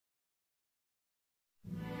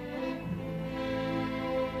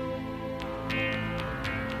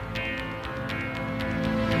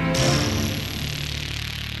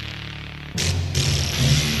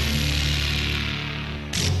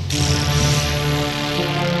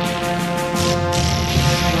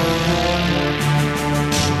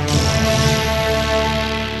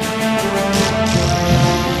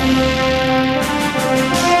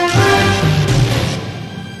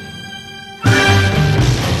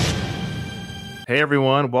Hey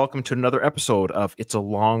everyone, welcome to another episode of It's a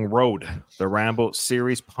Long Road, the Rambo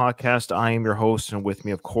series podcast. I am your host, and with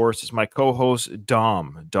me, of course, is my co-host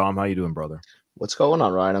Dom. Dom, how you doing, brother? What's going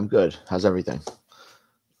on, Ryan? I'm good. How's everything?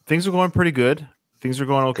 Things are going pretty good. Things are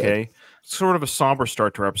going okay. Good. Sort of a somber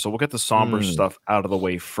start to our episode. We'll get the somber stuff out of the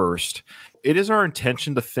way first. It is our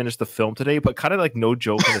intention to finish the film today, but kind of like no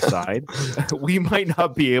joking aside, we might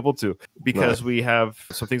not be able to because we have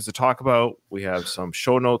some things to talk about. We have some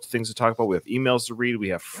show notes, things to talk about. We have emails to read. We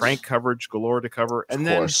have Frank coverage galore to cover. And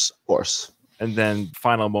Of course. And then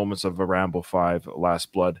final moments of a Rambo 5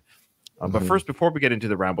 Last Blood. But first, before we get into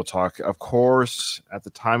the Rambo talk, of course, at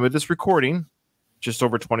the time of this recording, just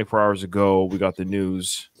over 24 hours ago, we got the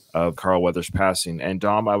news of Carl Weathers passing. And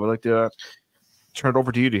Dom, I would like to turn it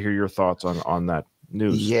over to you to hear your thoughts on that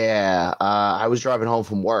news. Yeah, I was driving home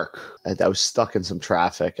from work. I was stuck in some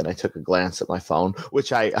traffic, and I took a glance at my phone,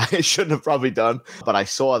 which I shouldn't have probably done. But I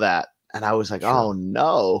saw that, and I was like, oh,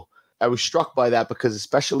 no. I was struck by that because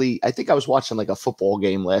especially, I think I was watching like a football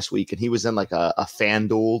game last week, and he was in like a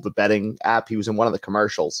FanDuel, the betting app. He was in one of the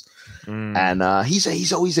commercials. And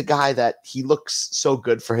he's always a guy that he looks so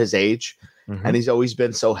good for his age. And he's always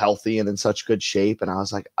been so healthy and in such good shape. And I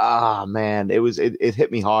was like, man, it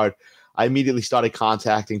hit me hard. I immediately started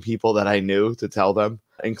contacting people that I knew to tell them,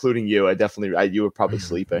 including you. You were probably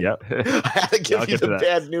sleeping. Yep. I had to give you the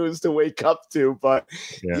bad news to wake up to. But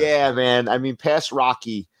yeah, man, I mean, past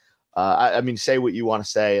Rocky, say what you want to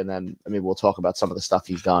say. And then, we'll talk about some of the stuff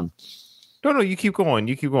he's done. No, you keep going.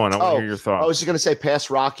 I want to hear your thoughts. I was just going to say past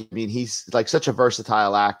Rocky. I mean, he's like such a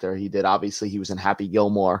versatile actor. He was in Happy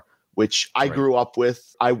Gilmore, which I grew up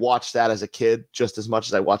with. I watched that as a kid just as much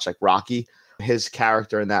as I watched like Rocky. His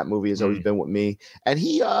character in that movie has always been with me. And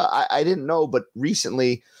he, I didn't know, but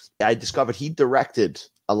recently I discovered he directed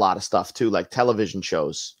a lot of stuff too, like television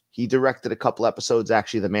shows. He directed a couple episodes,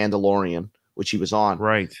 actually, The Mandalorian, which he was on.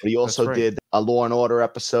 Right. But he also did a Law and Order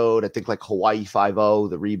episode, I think like Hawaii Five-0,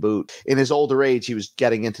 the reboot. In his older age, he was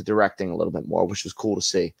getting into directing a little bit more, which was cool to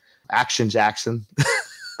see. Action Jackson.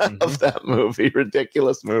 Of that movie,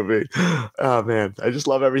 ridiculous movie. Oh man, I just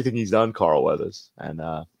love everything he's done, Carl Weathers, and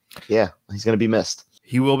he's gonna be missed.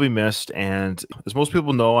 He will be missed, and as most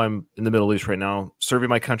people know, I'm in the Middle East right now, serving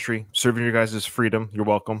my country, serving your guys' freedom. You're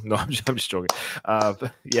welcome. No, I'm just joking.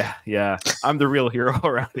 Yeah, I'm the real hero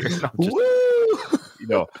around here.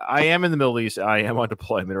 No, I am in the Middle East. I am on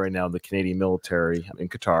deployment right now in the Canadian military in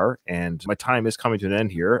Qatar, and my time is coming to an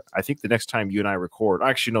end here. I think the next time you and I record,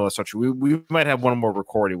 actually, no, that's not true. We might have one more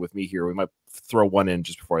recording with me here. We might throw one in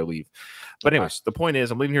just before I leave. But anyways, the point is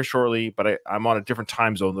I'm leaving here shortly, but I'm on a different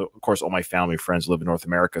time zone. Of course, all my family friends live in North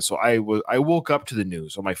America. So I woke up to the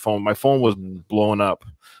news on my phone. My phone was blowing up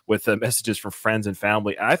with messages from friends and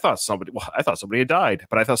family. And I thought somebody had died,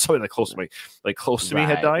 but I thought somebody close to me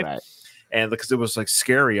had died. Right. And because it was like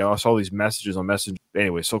scary, I saw all these messages on Messenger.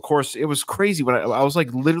 Anyway, so of course it was crazy when I was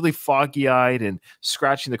like literally foggy eyed and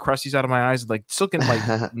scratching the crusties out of my eyes and like still getting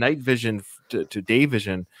my night vision to day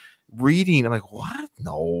vision reading. I'm like, what?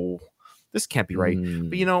 No, this can't be right.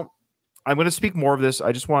 But I'm going to speak more of this.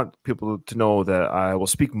 I just want people to know that I will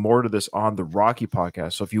speak more to this on the Rocky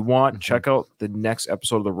podcast. So if you want, check out the next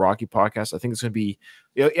episode of the Rocky podcast. I think it's going to be,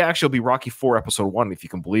 it'll be Rocky 4 episode 1, if you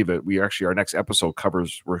can believe it. Our next episode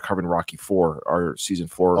we're covering Rocky 4, our season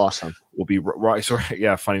 4. Awesome. Will be right. So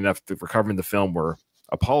yeah, funny enough, we're covering the film where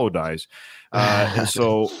Apollo dies. And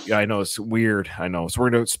so, yeah, I know it's weird. I know. So we're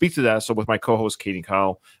going to speak to that. So with my co-host, Katie and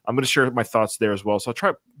Kyle, I'm going to share my thoughts there as well. So I'll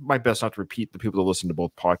try my best not to repeat the people that listen to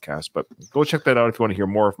both podcasts, but go check that out if you want to hear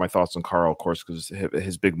more of my thoughts on Carl, of course, because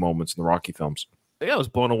his big moments in the Rocky films. Yeah, I was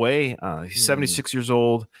blown away. He's 76 years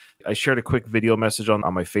old. I shared a quick video message on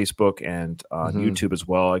my Facebook and on YouTube as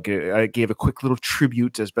well. I gave a quick little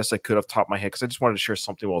tribute as best I could off the top of my head because I just wanted to share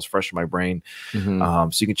something while it's fresh in my brain. So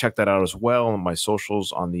you can check that out as well on my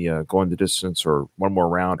socials on the Going the Distance or One More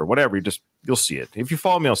Round or whatever. You'll see it. If you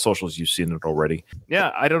follow me on socials, you've seen it already.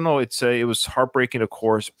 Yeah, I don't know. It was heartbreaking, of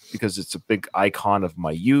course, because it's a big icon of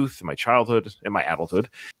my youth and my childhood and my adulthood.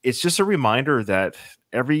 It's just a reminder that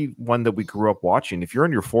everyone that we grew up watching, if you're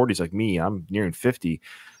in your 40s like me, I'm nearing 50,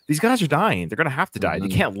 these guys are dying. They're going to have to die. They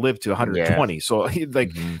can't live to 120. So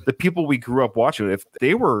like the people we grew up watching, if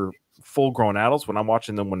they were full grown adults when I'm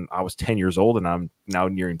watching them when I was 10 years old and I'm now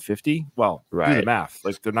nearing 50, well, do the math.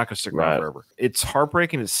 Like they're not going to stick around forever. It's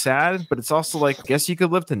heartbreaking. It's sad, but it's also like, I guess you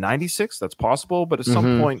could live to 96. That's possible. But at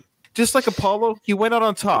some point, just like Apollo, he went out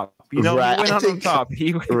on top. He went out on top.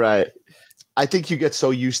 Right. I think you get so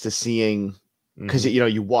used to seeing, because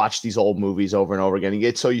you watch these old movies over and over again. You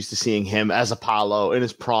get so used to seeing him as Apollo in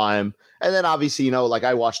his prime, and then obviously like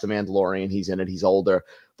I watched The Mandalorian. He's in it. He's older,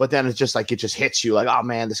 but then it's just like it just hits you like, oh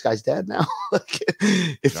man, this guy's dead now. Like,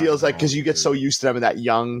 it feels like because you get so used to them in that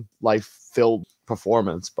young, life-filled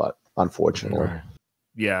performance, but unfortunately.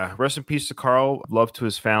 Yeah, rest in peace to Carl. Love to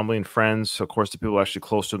his family and friends. Of course, the people actually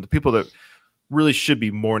close to him, the people that really should be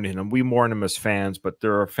mourning him. We mourn him as fans, but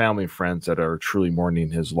there are family and friends that are truly mourning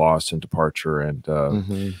his loss and departure,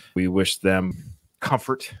 and we wish them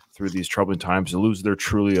comfort through these troubling times to lose their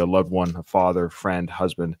truly a loved one, a father, friend,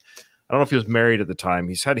 husband. I don't know if he was married at the time.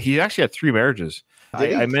 He actually had 3 marriages.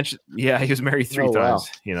 I mentioned, he was married 3 times. Wow.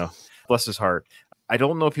 You know, bless his heart. I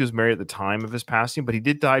don't know if he was married at the time of his passing, but he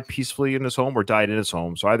did die peacefully in his home or died in his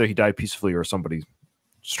home. So either he died peacefully or somebody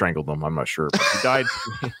strangled him. I'm not sure. But he died.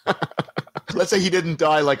 Let's say he didn't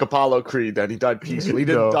die like Apollo Creed, then he died peacefully. He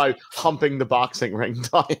didn't die humping the boxing ring,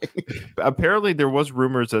 dying. Apparently, there was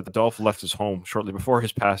rumors that Dolph left his home shortly before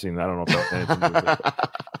his passing. I don't know if that had anything to do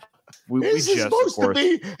with it. This is supposed to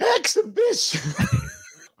be exhibition.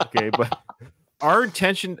 Okay, but our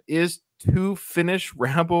intention is to finish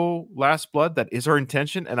Rambo Last Blood. That is our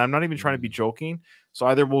intention, and I'm not even trying to be joking. So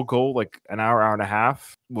either we'll go like an hour, hour and a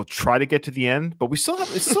half. We'll try to get to the end, but it's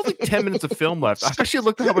still like 10 minutes of film left. I actually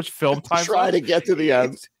looked at how much film time. Try to get to the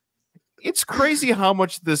end. It's crazy how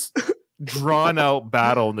much this drawn out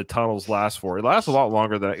battle in the tunnels lasts for. It lasts a lot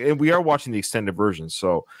longer than, and we are watching the extended version.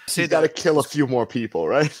 So he's got to kill a few more people,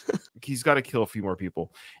 right? He's got to kill a few more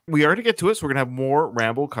people. We are to get to it, so we're gonna have more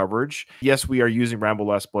Rambo coverage. Yes, we are using Rambo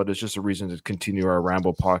Last Blood as just a reason to continue our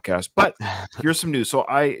Rambo podcast. But here's some news. So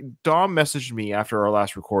Dom messaged me after our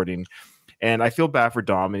last recording. And I feel bad for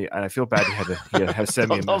Dom, and I feel bad he had to send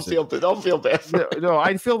me a message. Don't feel bad. No,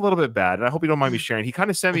 I feel a little bit bad, and I hope you don't mind me sharing. He kind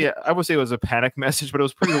of sent me, I would say it was a panic message, but it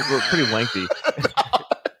was pretty lengthy.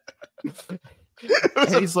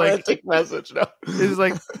 He's like, message. No. He's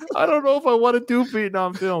like, I don't know if I want to do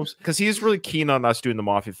Vietnam films, because he's really keen on us doing the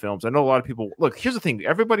Mafia films. I know a lot of people. Look, here's the thing: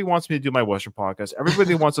 everybody wants me to do my Western podcast.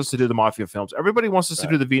 Everybody wants us to do the Mafia films. Everybody wants us to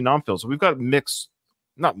do the Vietnam films. So we've got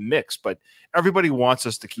not mixed, but everybody wants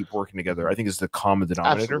us to keep working together. I think is the common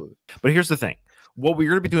denominator. Absolutely. But here's the thing. What we're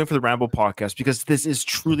going to be doing for the Rambo podcast, because this is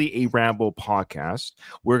truly a Rambo podcast,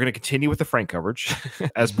 we're going to continue with the Frank coverage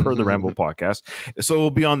as per the Rambo podcast. So it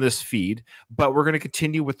will be on this feed, but we're going to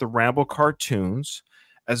continue with the Rambo cartoons,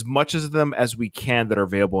 as much of them as we can that are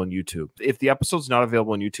available on YouTube. If the episode's not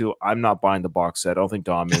available on YouTube, I'm not buying the box set. I don't think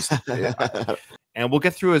Dom is. And we'll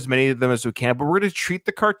get through as many of them as we can, but we're going to treat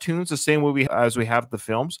the cartoons the same way as we have the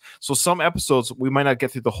films. So some episodes we might not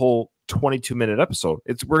get through the whole 22-minute episode.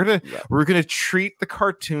 We're gonna treat the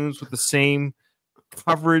cartoons with the same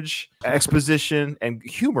coverage, exposition, and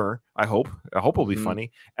humor. I hope it'll be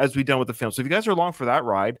funny as we've done with the film. So if you guys are along for that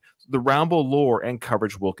ride, the Rambo lore and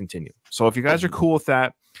coverage will continue. So if you guys are cool with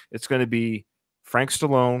that, it's going to be Frank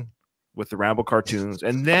Stallone with the Rambo cartoons,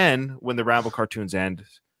 and then when the Rambo cartoons end,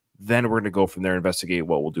 then we're going to go from there, investigate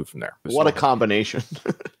what we'll do from there. What a combination.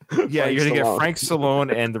 Yeah, you're going to get Frank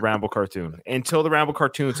Stallone and the Rambo cartoon until the Rambo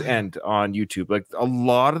cartoons end on YouTube. Like, a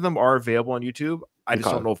lot of them are available on YouTube. I just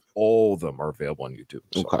don't know if all of them are available on YouTube.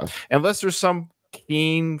 So, unless there's some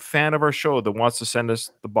keen fan of our show that wants to send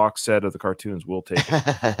us the box set of the cartoons, we'll take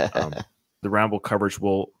it. The Rambo coverage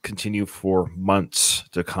will continue for months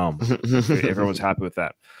to come. Everyone's happy with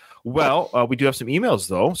that. Well, we do have some emails,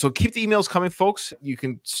 though. So keep the emails coming, folks. You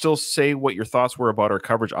can still say what your thoughts were about our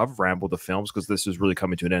coverage of Rambo, the films, because this is really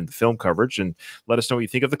coming to an end, the film coverage. And let us know what you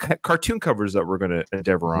think of the cartoon covers that we're going to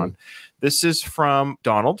endeavor on. This is from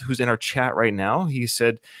Donald, who's in our chat right now. He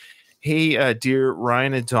said, hey, dear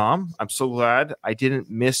Ryan and Dom, I'm so glad I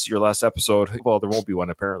didn't miss your last episode. Well, there won't be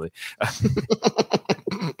one, apparently.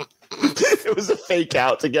 It was a fake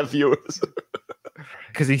out to get viewers.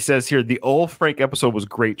 Because he says here, the old Frank episode was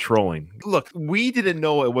great trolling. Look, we didn't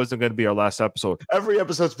know it wasn't going to be our last episode. Every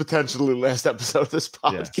episode's potentially last episode of this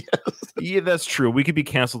podcast. Yeah, that's true. We could be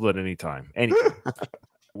canceled at any time.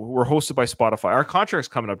 We're hosted by Spotify. Our contract's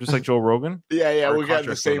coming up, just like Joe Rogan. Yeah, we're getting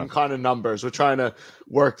the same kind of numbers. We're trying to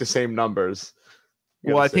work the same numbers.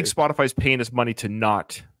 Well, I think Spotify's paying us money to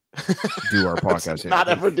not do our podcast. Not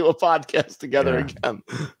ever do a podcast together again.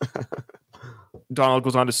 Donald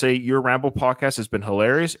goes on to say, your Rambo podcast has been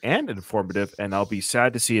hilarious and informative, and I'll be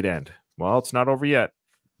sad to see it end. Well, it's not over yet.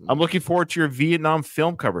 I'm looking forward to your Vietnam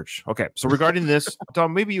film coverage. Okay, so regarding this,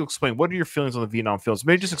 Don, maybe you explain, what are your feelings on the Vietnam films?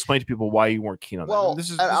 Maybe just explain to people why you weren't keen on that. Well,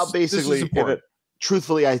 I'll basically pivot.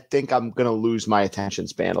 Truthfully, I think I'm going to lose my attention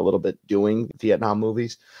span a little bit doing Vietnam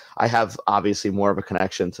movies. I have obviously more of a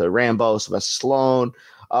connection to Rambo, Sylvester Stallone,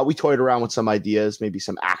 We toyed around with some ideas, maybe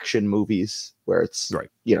some action movies where it's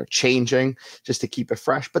changing just to keep it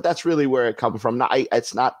fresh. But that's really where it comes from.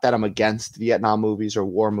 It's not that I'm against Vietnam movies or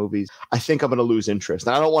war movies. I think I'm going to lose interest,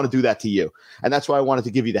 and I don't want to do that to you. And that's why I wanted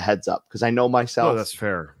to give you the heads up, because I know myself. Oh, that's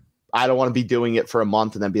fair. I don't want to be doing it for a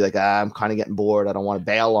month and then be like, I'm kind of getting bored. I don't want to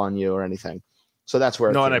bail on you or anything. So that's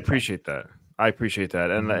where. No, and I appreciate that. I appreciate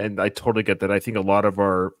that, and I totally get that. I think a lot of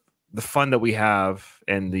the fun that we have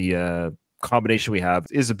and the combination we have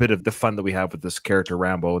is a bit of the fun that we have with this character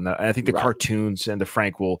Rambo, and I think the cartoons and the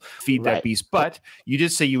Frank will feed that beast. But you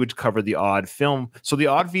did say you would cover the odd film, so the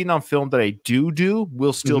odd Vietnam film that I do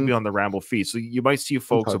will still be on the Rambo feed. So you might see,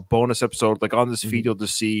 folks, a bonus episode like on this feed. You'll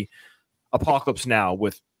just see Apocalypse Now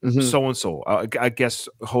with so and so, I guess,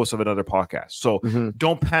 host of another podcast. So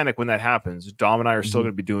don't panic when that happens. Dom and I are still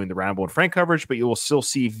going to be doing the Rambo and Frank coverage, but you will still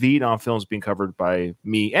see Vietnam films being covered by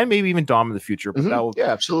me and maybe even Dom in the future. But that will,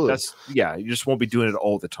 absolutely. You just won't be doing it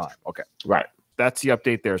all the time. Okay, right. That's the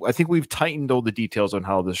update there. I think we've tightened all the details on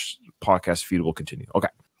how this podcast feed will continue. Okay.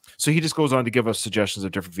 So he just goes on to give us suggestions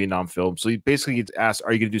of different Vietnam films. So he basically asks,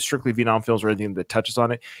 are you going to do strictly Vietnam films or anything that touches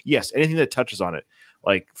on it? Yes, anything that touches on it.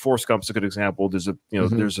 Like Forrest Gump's a good example. There's a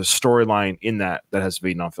there's a storyline in that has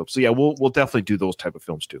Vietnam films. So yeah, we'll definitely do those type of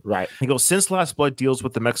films too. Right. He goes, since Last Blood deals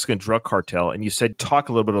with the Mexican drug cartel, and you said talk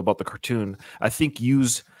a little bit about the cartoon, I think you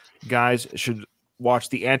guys should watch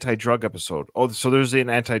the anti-drug episode. Oh, so there's an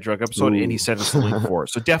anti-drug episode, and he sent us a link for it.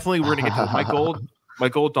 So definitely we're gonna get to it. My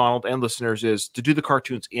goal, Donald, and listeners, is to do the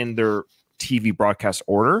cartoons in their TV broadcast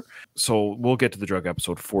order. So we'll get to the drug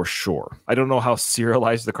episode for sure. I don't know how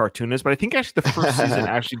serialized the cartoon is, but I think actually the first season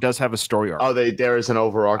actually does have a story arc. Oh, there is an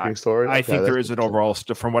overarching story? I think there is an overall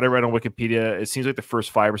from what I read on Wikipedia, it seems like the first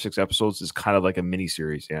 5 or 6 episodes is kind of like a mini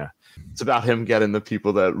series. Yeah. It's about him getting the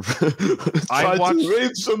people that tried to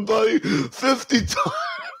rape somebody 50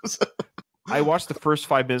 times. I watched the first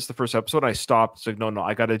 5 minutes of the first episode. I stopped. It's like, no,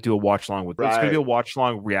 I got to do a watch along with it. It's going to be a watch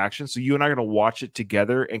along reaction. So you and I are going to watch it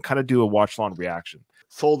together and kind of do a watch along reaction.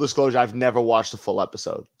 Full disclosure, I've never watched a full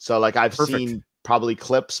episode. So like I've seen probably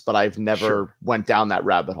clips, but I've never went down that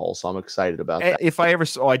rabbit hole. So I'm excited about that. If I ever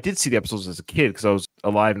I did see the episodes as a kid because I was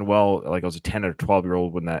alive and well, like I was a 10 or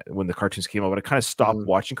 12-year-old when the cartoons came out, but I kind of stopped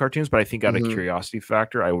watching cartoons. But I think out of curiosity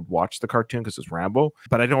factor, I would watch the cartoon because it's Rambo,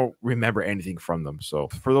 but I don't remember anything from them. So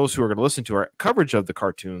for those who are going to listen to our coverage of the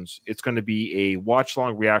cartoons, it's going to be a watch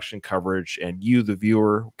long reaction coverage, and you, the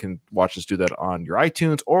viewer, can watch us do that on your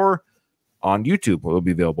iTunes or on YouTube. It'll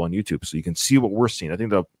be available on YouTube, so you can see what we're seeing. I think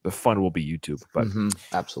the fun will be YouTube. But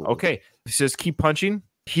absolutely. Okay. He says, keep punching.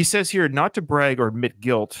 He says here, not to brag or admit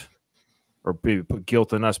guilt or maybe put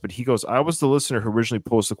guilt on us, but he goes, I was the listener who originally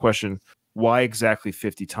posed the question, why exactly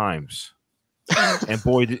 50 times? And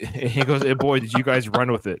boy, did you guys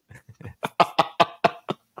run with it.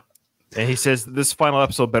 And he says, this final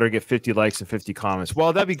episode better get 50 likes and 50 comments.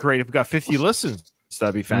 Well, that'd be great if we got 50 listens. So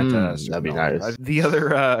that'd be fantastic. That'd be nice. The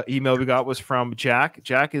other email we got was from Jack.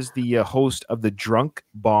 Jack is the host of the Drunk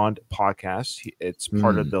Bond podcast. It's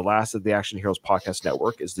part of the last of the Action Heroes podcast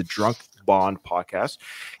network, is the Drunk Bond podcast.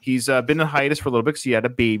 He's been in hiatus for a little bit because he had a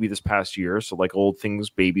baby this past year. So like old things,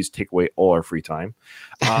 babies take away all our free time.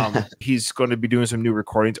 He's going to be doing some new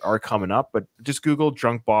recordings are coming up, but just Google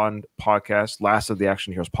Drunk Bond podcast, last of the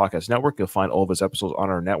Action Heroes podcast network. You'll find all of his episodes on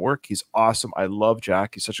our network. He's awesome. I love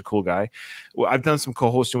Jack. He's such a cool guy. Well, I've done some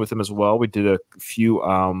co-hosting with him as well. We did a few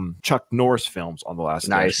Chuck Norris films on the last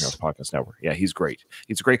National Podcast Network. Yeah, he's great.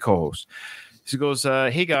 He's a great co-host. He goes,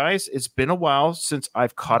 hey guys, it's been a while since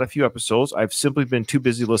I've caught a few episodes. I've simply been too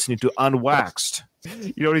busy listening to Unwaxed.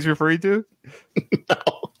 You know what he's referring to?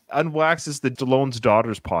 No. Unwaxed is the DeLone's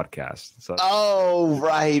Daughters podcast. So, oh,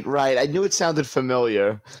 right. I knew it sounded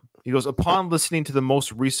familiar. He goes, upon listening to the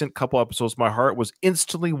most recent couple episodes, my heart was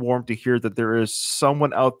instantly warmed to hear that there is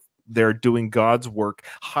someone out there doing God's work,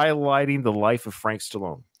 highlighting the life of Frank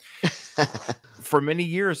Stallone. For many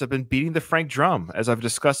years, I've been beating the Frank drum as I've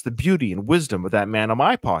discussed the beauty and wisdom of that man on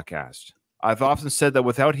my podcast. I've often said that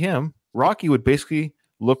without him, Rocky would basically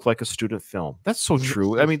look like a student film. That's so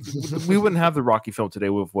true. I mean, we wouldn't have the Rocky film today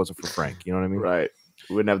if it wasn't for Frank. You know what I mean? Right.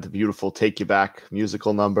 We wouldn't have the beautiful Take You Back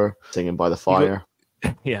musical number, Singing by the Fire.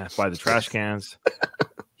 Yeah, by the trash cans.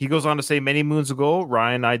 He goes on to say, many moons ago,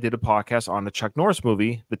 Ryan and I did a podcast on a Chuck Norris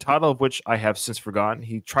movie, the title of which I have since forgotten.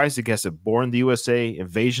 He tries to guess it. Born in the USA,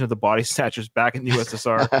 Invasion of the Body Snatchers back in the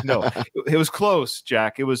USSR. No, it was close,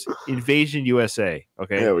 Jack. It was Invasion USA.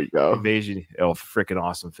 Okay. There we go. Invasion. Oh, freaking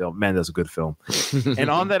awesome film. Man, that's a good film. And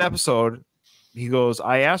on that episode, he goes,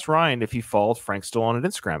 I asked Ryan if he followed Frank Stallone on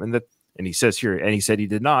Instagram. And he says here, and he said he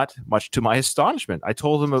did not, much to my astonishment. I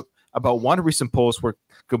told him about one recent post where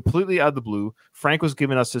completely out of the blue, Frank was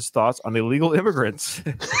giving us his thoughts on illegal immigrants.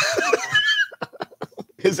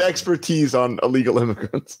 His expertise on illegal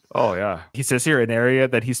immigrants. Oh, yeah. He says here an area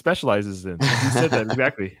that he specializes in. He said that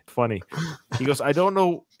exactly. Funny. He goes, I don't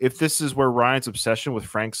know if this is where Ryan's obsession with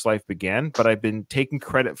Frank's life began, but I've been taking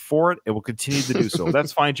credit for it and will continue to do so.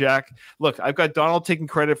 That's fine, Jack. Look, I've got Donald taking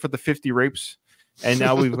credit for the 50 rapes. And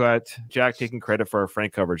now we've got Jack taking credit for our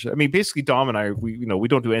Frank coverage. I mean, basically, Dom and I, we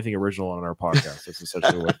don't do anything original on our podcast. That's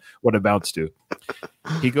essentially what it amounts to.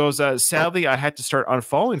 He goes, sadly, I had to start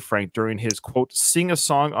unfollowing Frank during his, quote, sing a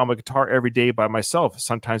song on my guitar every day by myself,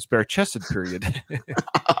 sometimes bare-chested period.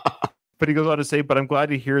 But he goes on to say, but I'm glad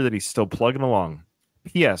to hear that he's still plugging along.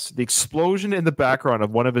 P.S. The explosion in the background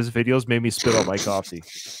of one of his videos made me spit out my coffee.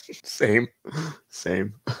 Same.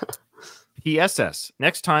 PSS.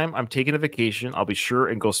 Next time I'm taking a vacation, I'll be sure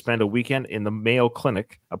and go spend a weekend in the Mayo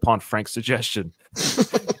Clinic upon Frank's suggestion.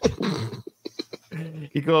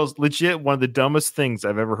 He goes, legit one of the dumbest things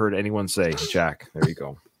I've ever heard anyone say. Jack, there you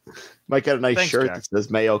go. Might get a nice shirt Jack. that says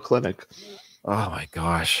Mayo Clinic. Oh my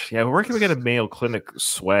gosh. Yeah, where can we get a Mayo Clinic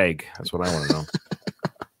swag? That's what I want to know.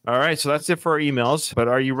 All right, so that's it for our emails. But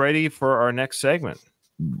are you ready for our next segment?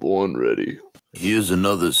 Born ready. Here's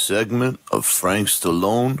another segment of Frank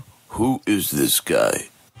Stallone. Who is this guy?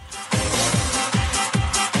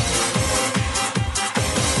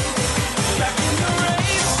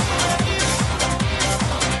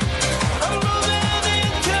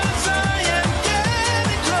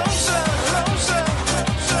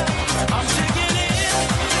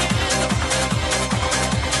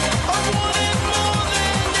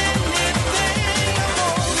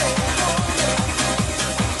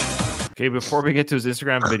 Okay, before we get to his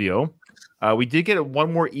Instagram video, we did get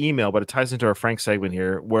one more email, but it ties into our Frank segment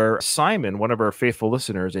here, where Simon, one of our faithful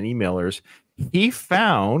listeners and emailers, he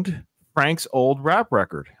found Frank's old rap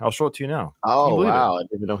record. I'll show it to you now. Oh, wow. I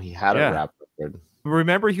didn't even know he had a rap record.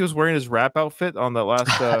 Remember he was wearing his rap outfit on the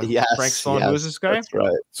last Frank Stallone. Who is this guy? That's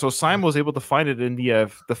right. So Simon was able to find it in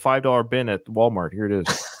the $5 bin at Walmart. Here it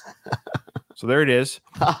is. So there it is.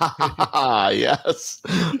 Yes.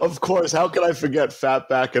 Of course. How can I forget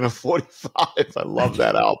Fatback in a 45? I love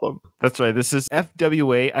that album. That's right. This is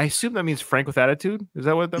FWA. I assume that means Frank with Attitude. Is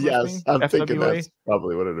that what that means? Yes, I'm thinking that's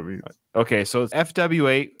probably what it means. Okay, so it's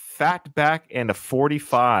FWA, Fatback, and a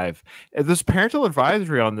 45. There's parental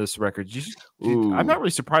advisory on this record. I'm not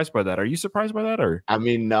really surprised by that. Are you surprised by that? Or I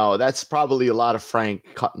mean, no, that's probably a lot of Frank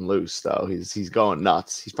cutting loose, though. He's going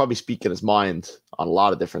nuts. He's probably speaking his mind on a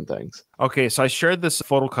lot of different things. Okay, so I shared this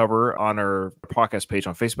photo cover on our podcast page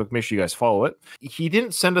on Facebook. Make sure you guys follow it. He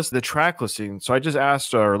didn't send us the track listing, so I just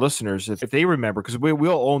asked our listeners if they remember, because we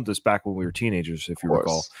all owned this back when we were teenagers, if you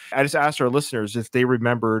recall. I just asked our listeners if they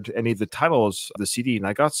remembered any of the titles of the CD, and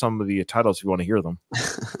I got some of the titles if you want to hear them.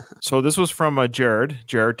 So this was from Jared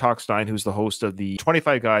Talkstein, who's the host of the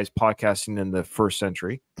 25 Guys Podcasting in the First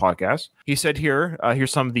Century podcast. He said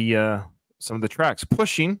here's some of the tracks.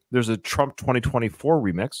 Pushing, there's a Trump 2024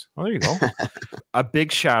 remix. Oh, there you go. A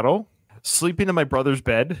Big Shadow, Sleeping in My Brother's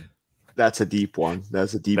Bed. That's a deep one.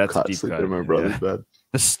 That's a deep cut. Sleeping in My Brother's Bed.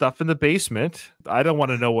 The Stuff in the Basement. I don't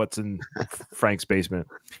want to know what's in Frank's basement.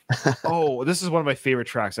 Oh, this is one of my favorite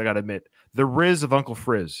tracks, I gotta admit. The Riz of Uncle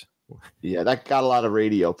Frizz. Yeah, that got a lot of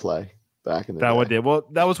radio play back in the day. That one did. Well,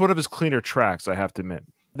 that was one of his cleaner tracks, I have to admit.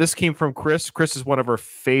 This came from Chris. Chris is one of our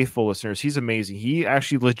faithful listeners. He's amazing.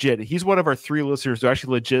 He's one of our 3 listeners who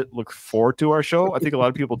actually legit look forward to our show. I think a lot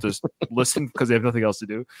of people just listen because they have nothing else to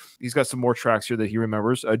do. He's got some more tracks here that he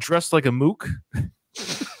remembers. Dressed Like a Mook.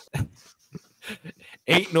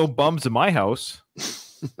 Ain't No Bums in My House.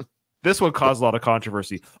 This one caused a lot of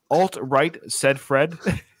controversy. Alt-right, Said Fred.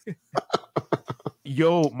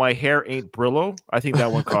 Yo, My Hair Ain't Brillo. I think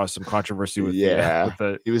that one caused some controversy with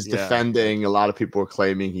he was defending. A lot of people were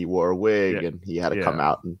claiming he wore a wig and he had to come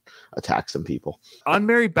out and attack some people.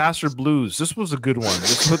 Unmarried Bastard Blues. This was a good one.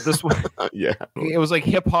 This one. Yeah. It was like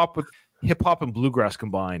hip hop and bluegrass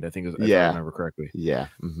combined, I think, if I remember correctly. Yeah.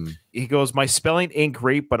 Mm-hmm. He goes, my spelling ain't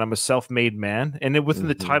great, but I'm a self-made man. And then within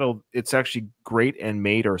the title, it's actually great and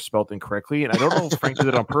made or spelled incorrectly. And I don't know if Frank did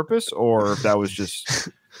it on purpose or if that was just,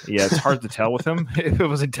 it's hard to tell with him if it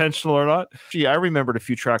was intentional or not. Gee, I remembered a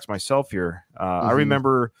few tracks myself here. I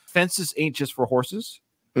remember Fences Ain't Just for Horses.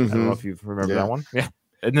 I don't know if you remember that one. Yeah.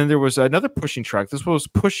 And then there was another Pushing track. This was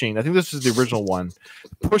Pushing. I think this is the original one.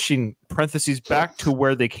 Pushing, parentheses, back to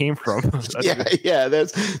where they came from.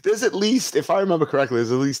 There's at least, if I remember correctly,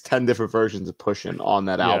 there's at least 10 different versions of Pushing on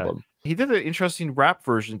that album. He did an interesting rap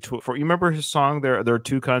version to it. For you remember his song "There Are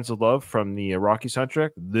Two Kinds of Love" from the Rocky soundtrack.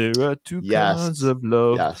 There are two kinds of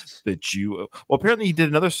love that you. Well, apparently he did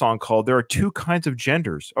another song called "There Are Two Kinds of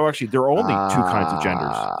Genders." Oh, actually, there are only two kinds of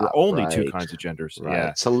genders. There are only two kinds of genders. Right.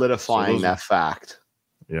 Yeah, solidifying that fact.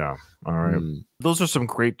 Yeah. All right. Those are some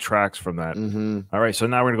great tracks from that. All right. So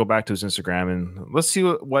now we're gonna go back to his Instagram and let's see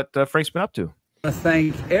what Frank's been up to. I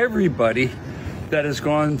thank everybody that has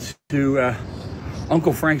gone to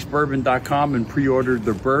UncleFranksBourbon.com and pre-ordered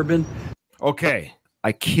the bourbon. Okay,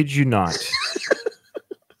 I kid you not.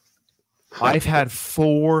 I've had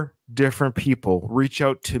 4 different people reach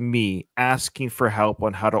out to me asking for help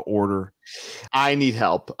on how to order. I need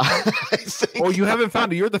help. Oh, you haven't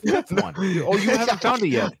found it. You're the 5th one. Oh, you haven't found it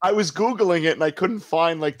yet. I was Googling it and I couldn't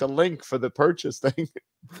find like the link for the purchase thing.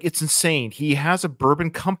 It's insane. He has a bourbon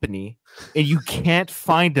company and you can't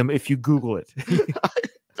find him if you Google it.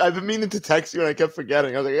 I've been meaning to text you and I kept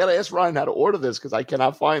forgetting. I was like, I gotta ask Ryan how to order this because I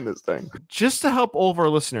cannot find this thing. Just to help all of our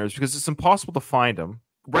listeners, because it's impossible to find them,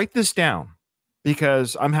 write this down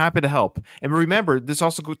because I'm happy to help. And remember, this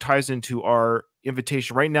also ties into our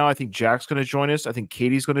invitation. Right now, I think Jack's going to join us. I think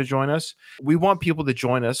Katie's going to join us. We want people to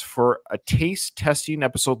join us for a taste testing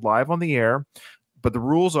episode live on the air. But the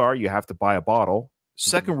rules are you have to buy a bottle.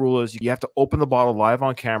 Second rule is you have to open the bottle live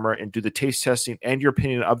on camera and do the taste testing and your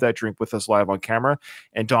opinion of that drink with us live on camera.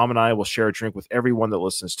 And Dom and I will share a drink with everyone that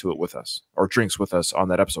listens to it with us or drinks with us on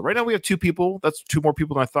that episode. Right now we have 2 people. That's 2 more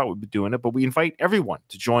people than I thought would be doing it. But we invite everyone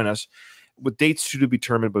to join us with dates to be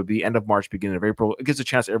determined, but the end of March, beginning of April. It gives a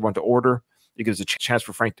chance for everyone to order. It gives a chance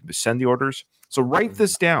for Frank to send the orders. So write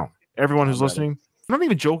this down. Everyone who's listening. I'm not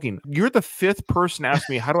even joking. You're the 5th person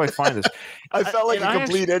asking me, how do I find this? I felt like a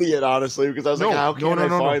complete idiot, honestly, because I was like, how can I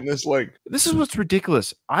find this link? This is what's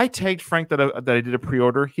ridiculous. I tagged Frank that I did a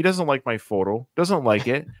pre-order. He doesn't like my photo, doesn't like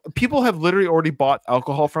it. People have literally already bought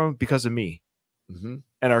alcohol from him because of me and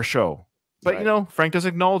our show. But, you know, Frank doesn't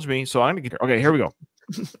acknowledge me, so I'm going to get here. Okay, here we go.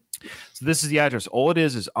 So this is the address. All it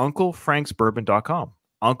is UncleFranksBourbon.com.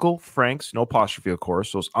 Uncle Frank's, no apostrophe, of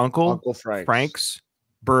course. So it's Uncle Frank's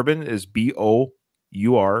Bourbon is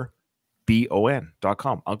BOURBON.com.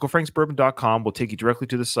 UncleFranksBourbon.com will take you directly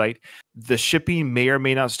to the site. The shipping may or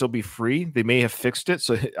may not still be free. They may have fixed it.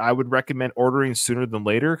 So I would recommend ordering sooner than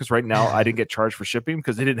later because right now I didn't get charged for shipping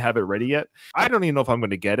because they didn't have it ready yet. I don't even know if I'm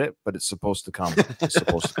going to get it, but it's supposed to come. It's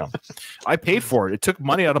supposed to come. I paid for it. It took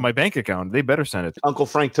money out of my bank account. They better send it. Uncle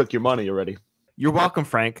Frank took your money already. You're welcome,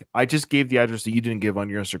 Frank. I just gave the address that you didn't give on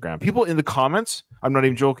your Instagram. People in the comments, I'm not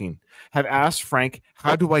even joking, have asked Frank,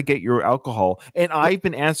 how do I get your alcohol? And I've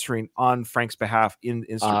been answering on Frank's behalf in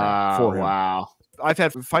Instagram for him. Wow. I've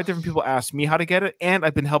had 5 different people ask me how to get it, and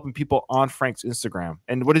I've been helping people on Frank's Instagram.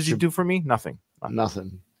 And what does he do for me? Nothing.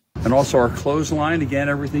 Nothing. And also our clothesline, again,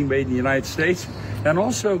 everything made in the United States. And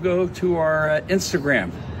also go to our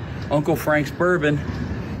Instagram, Uncle Frank's Bourbon.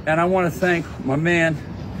 And I want to thank my man,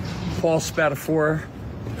 Paul Spatafora,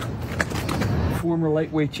 former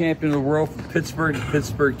lightweight champion of the world from Pittsburgh, the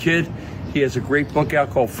Pittsburgh Kid. He has a great book out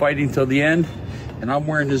called Fighting Till the End, and I'm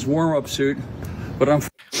wearing his warm-up suit. But I'm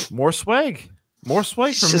more swag from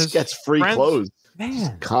just gets free friends. Clothes.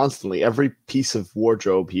 Man, constantly. Every piece of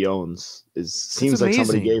wardrobe he owns seems like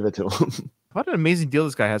somebody gave it to him. What an amazing deal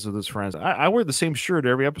this guy has with his friends. I wear the same shirt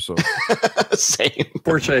every episode. Same.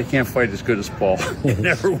 Fortunately, I can't fight as good as Paul. I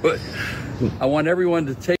never would. I want everyone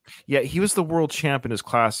to take. Yeah, he was the world champ in his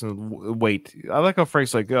class. And wait, I like how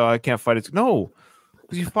Frank's like, oh, I can't fight it. No,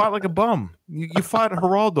 because you fought like a bum. You fought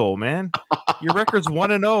Geraldo, man. Your record's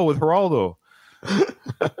 1-0 with Geraldo.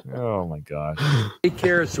 Oh my God. Take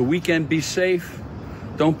care. It's a weekend. Be safe.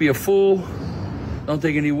 Don't be a fool. Don't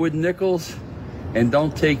take any wooden nickels. And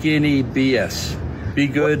don't take any BS. Be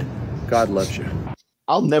good. God loves you.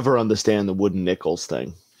 I'll never understand the wooden nickels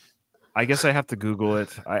thing. I guess I have to Google it.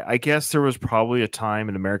 I guess there was probably a time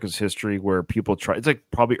in America's history where people try. It's like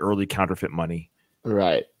probably early counterfeit money.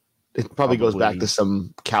 Right. It probably goes back to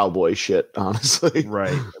some cowboy shit, honestly.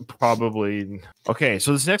 Right. Probably. Okay.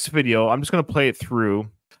 So this next video, I'm just going to play it through.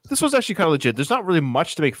 This was actually kind of legit. There's not really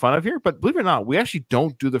much to make fun of here, but believe it or not, we actually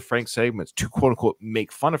don't do the Frank segments to quote unquote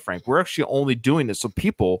make fun of Frank. We're actually only doing this so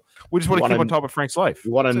people, we just want to keep on top of Frank's life.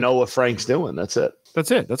 You want to know what Frank's doing. That's it.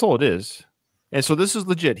 That's it. That's all it is. And so this is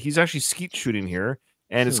legit. He's actually skeet shooting here.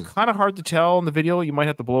 And it's kind of hard to tell in the video. You might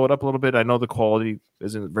have to blow it up a little bit. I know the quality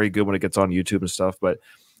isn't very good when it gets on YouTube and stuff, but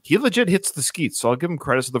he legit hits the skeets. So I'll give him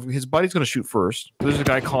credit. So his buddy's going to shoot first. There's a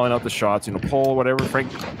guy calling out the shots, pull, whatever.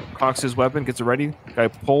 Frank cocks his weapon, gets it ready. Guy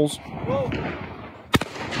pulls.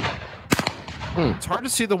 It's hard to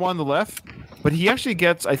see the one on the left, but he actually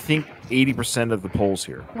gets, I think, 80% of the pulls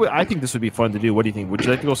here. I think this would be fun to do. What do you think? Would you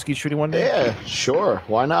like to go skeet shooting one day? Yeah, sure.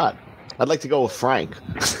 Why not? I'd like to go with Frank.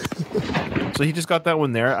 So he just got that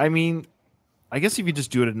one there. I mean, I guess if you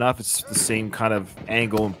just do it enough, it's the same kind of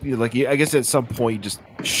angle. Like, I guess at some point you just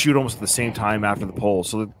shoot almost at the same time after the pull.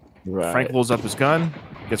 So Frank loads up his gun,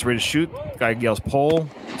 gets ready to shoot. Guy yells pull.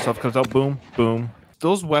 Stuff comes out. Boom, boom.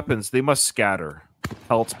 Those weapons, they must scatter.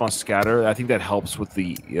 Pellets must scatter. I think that helps with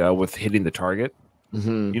the with hitting the target.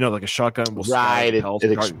 Mm-hmm. You know, like a shotgun will right.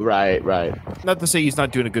 Right. Not to say he's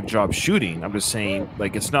not doing a good job shooting. I'm just saying,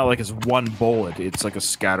 like, it's not like it's one bullet. It's like a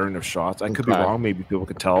scattering of shots. I could be wrong. Maybe people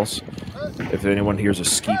could tell us if anyone here is a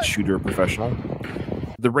skeet shooter professional.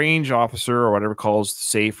 The range officer or whatever calls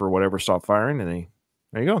safe or whatever stop firing, and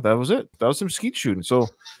there you go. That was it. That was some skeet shooting. So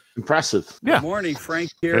impressive. Yeah. Good morning,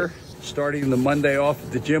 Frank here. Starting the Monday off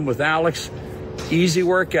at the gym with Alex. Easy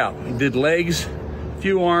workout. Did legs.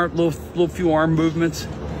 Few arm movements,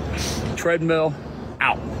 treadmill,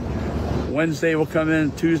 out. Wednesday we'll come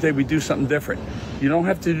in, Tuesday we do something different. You don't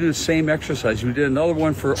have to do the same exercise. We did another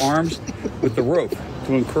one for arms with the rope,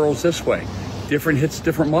 doing curls this way. Different hits,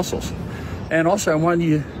 different muscles. And also I wanted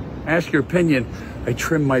you to ask your opinion. I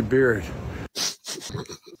trimmed my beard.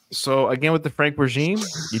 So again, with the Frank regime,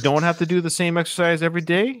 you don't have to do the same exercise every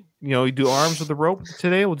day. You know, you do arms with the rope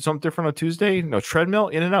today. We'll do something different on Tuesday. No, treadmill,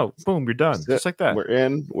 in and out. Boom, you're done. Just like that. We're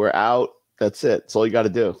in, we're out. That's it. That's all you got to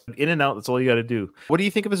do. In and out. That's all you got to do. What do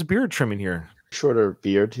you think of his beard trimming here? Shorter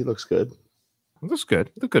beard. He looks good. Looks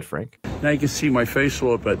good. Look good, Frank. Now you can see my face a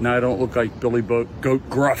little bit. Now I don't look like Billy Goat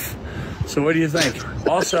Gruff. So what do you think?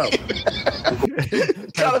 Also,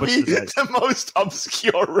 gotta be the most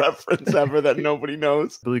obscure reference ever that nobody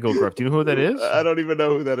knows. Billy Goat Gruff. Do you know who that is? I don't even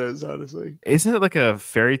know who that is, honestly. Isn't it like a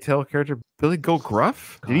fairy tale character? Billy Goat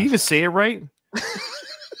Gruff? Did he even say it right?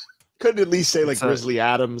 Couldn't at least say like Grizzly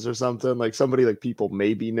Adams or something, like somebody like people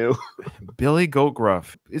maybe knew. Billy Goat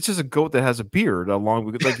Gruff. It's just a goat that has a beard along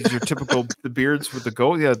with like your typical the beards with the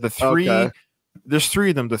goat. Yeah, the three. Okay. There's three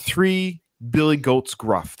of them. The three Billy Goats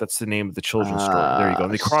Gruff. That's the name of the children's story. There you go.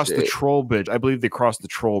 And they crossed the troll bridge. I believe they crossed the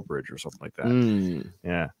troll bridge or something like that.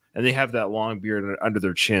 Yeah. And they have that long beard under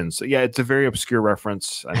their chin. So yeah, it's a very obscure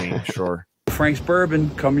reference. I mean, sure. Frank's Bourbon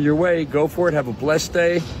coming your way. Go for it. Have a blessed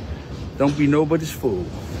day. Don't be nobody's fool.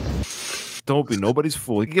 Don't be nobody's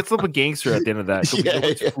fool. He gets a little gangster at the end of that. Don't be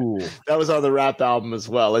nobody's fool. That was on the rap album as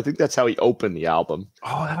well. I think that's how he opened the album.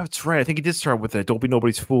 Oh, that's right. I think he did start with that. Don't be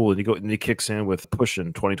nobody's fool, and he kicks in with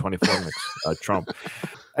Pushin' 2024 mix. Trump.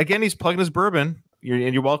 Again, he's plugging his bourbon.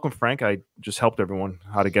 You're welcome, Frank. I just helped everyone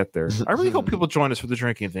how to get there. I really hope people join us for the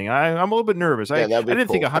drinking thing. I'm a little bit nervous. I didn't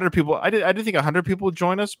think 100 people. I didn't think 100 people would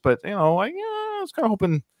join us, but I was kind of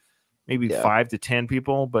hoping. Maybe 5 to 10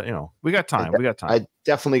 people, but we got time. I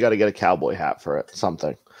definitely got to get a cowboy hat for it.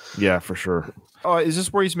 Something. Yeah, for sure. Oh, is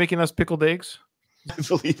this where he's making us pickled eggs? I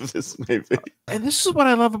believe this may be. And this is what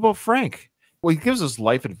I love about Frank. Well, he gives us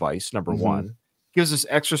life advice, number one. Gives us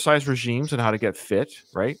exercise regimes and how to get fit,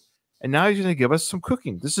 right? And now he's going to give us some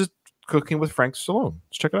cooking. This is Cooking with Frank Stallone.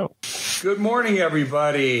 Let's check it out. Good morning,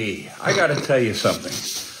 everybody. I got to tell you something.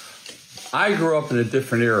 I grew up in a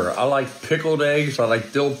different era. I like pickled eggs. I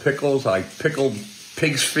like dill pickles. I like pickled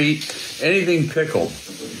pig's feet. Anything pickled.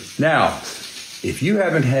 Now, if you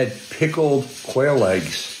haven't had pickled quail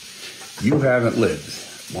eggs, you haven't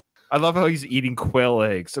lived. I love how he's eating quail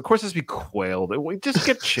eggs. Of course, it has to be quail. Just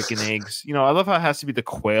get chicken eggs. I love how it has to be the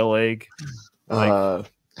quail egg. Have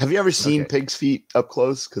you ever seen pig's feet up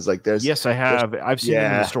close? Because there's yes, I have. I've seen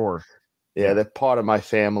them in the store. Yeah, they're part of my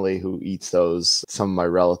family who eats those. Some of my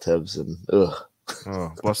relatives, and ugh.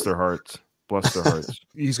 Oh, bless their hearts. Bless their hearts.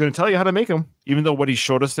 He's going to tell you how to make them, even though what he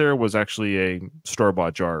showed us there was actually a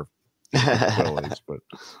store-bought jar. But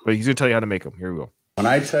he's going to tell you how to make them. Here we go. When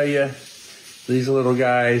I tell you, these little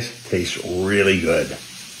guys taste really good.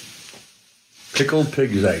 Pickled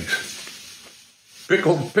pig's eggs.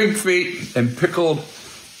 Pickled pig feet and pickled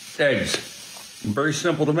eggs. Very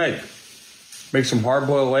simple to make. Make some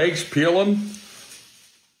hard-boiled eggs, peel them.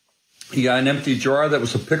 You got an empty jar that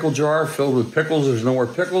was a pickle jar filled with pickles. There's no more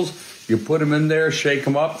pickles. You put them in there, shake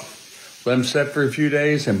them up, let them set for a few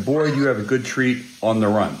days, and boy, you have a good treat on the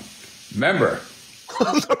run. Remember,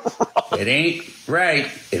 it ain't right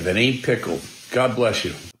if it ain't pickled. God bless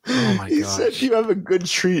you. Oh my God! He said you have a good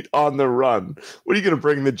treat on the run. What are you going to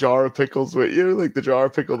bring the jar of pickles with you? Like the jar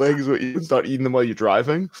of pickled eggs with you and start eating them while you're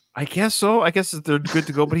driving? I guess so. I guess they're good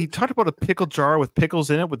to go. But he talked about a pickle jar with pickles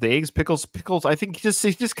in it, with the eggs, pickles. I think he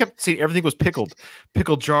just kept saying everything was pickled.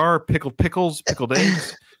 Pickled jar, pickled pickles, pickled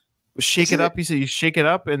eggs. Shake it up. He said you shake it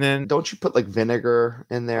up and then. Don't you put vinegar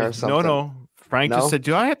in there or something? No. Frank just said,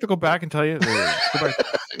 do I have to go back and tell you? Go back.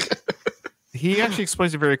 He actually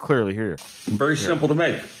explains it very clearly here. Very simple to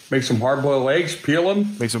make. Make some hard-boiled eggs, peel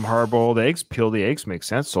them. Make some hard-boiled eggs, peel the eggs. Makes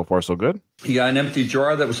sense. So far, so good. You got an empty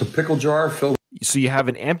jar that was a pickle jar filled. So you have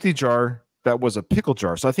an empty jar that was a pickle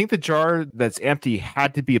jar. So I think the jar that's empty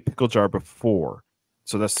had to be a pickle jar before.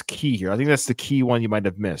 So that's the key here. I think that's the key one you might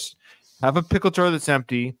have missed. Have a pickle jar that's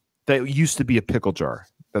empty that used to be a pickle jar.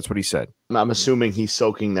 That's what he said. I'm assuming he's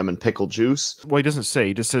soaking them in pickle juice. Well, he doesn't say.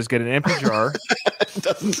 He just says get an empty jar. It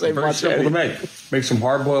doesn't say Very much. simple to make. Make some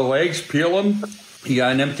hard-boiled eggs, peel them. You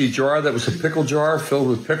got an empty jar that was a pickle jar filled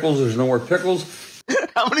with pickles. There's no more pickles.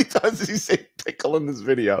 How many times did he say pickle in this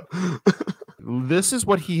video? This is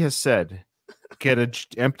what he has said. Get an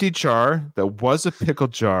empty jar that was a pickle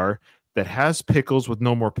jar that has pickles with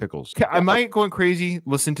no more pickles. Okay, am I going crazy?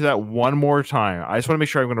 Listen to that one more time. I just want to make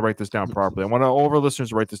sure I'm going to write this down properly. I want all of our listeners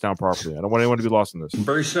to write this down properly. I don't want anyone to be lost in this.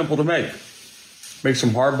 Very simple to make. Make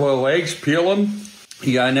some hard-boiled eggs, peel them.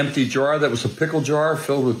 You got an empty jar that was a pickle jar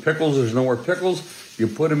filled with pickles. There's no more pickles. You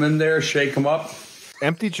put them in there, shake them up.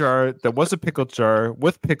 Empty jar that was a pickle jar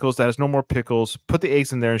with pickles that has no more pickles. Put the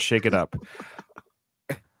eggs in there and shake it up.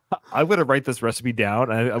 I'm going to write this recipe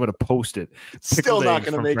down. And I'm going to post it. Still Pickled not eggs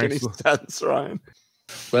going to from make any Frank's- sense, Ryan.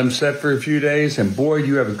 Let them set for a few days, and boy, do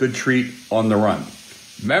you have a good treat on the run.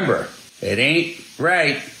 Remember, it ain't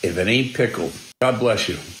right if it ain't pickled. God bless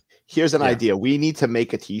you. Here's an idea. We need to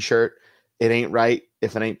make a t-shirt. It ain't right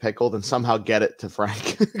if it ain't pickled, and somehow get it to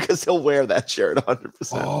Frank because he'll wear that shirt 100%.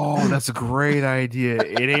 Oh, that's a great idea.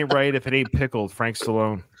 It ain't right if it ain't pickled. Frank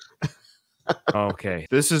Stallone. Okay,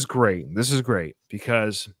 this is great. This is great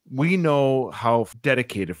because we know how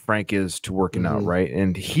dedicated Frank is to working out, right?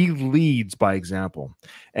 And he leads by example.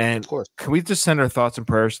 And Of course. can we just send our thoughts and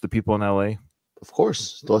prayers to the people in LA? Of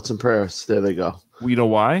course. Thoughts and prayers. There they go. You know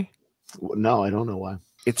why? No, I don't know why.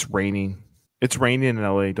 It's raining. It's raining in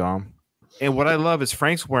LA, Dom. And what I love is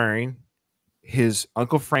Frank's wearing his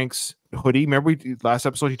Uncle Frank's hoodie. Remember last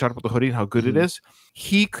episode he talked about the hoodie and how good it is?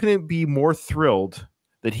 He couldn't be more thrilled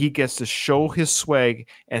that he gets to show his swag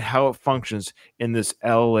and how it functions in this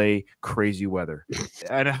LA crazy weather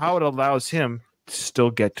and how it allows him to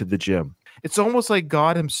still get to the gym. It's almost like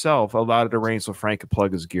God himself allowed it to rain so Frank could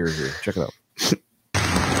plug his gear here. Check it out.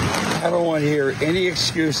 I don't want to hear any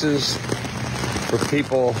excuses for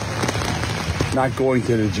people not going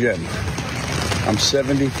to the gym. I'm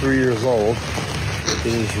 73 years old. It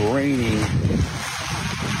is raining.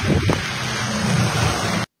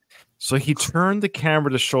 So he turned the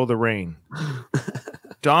camera to show the rain.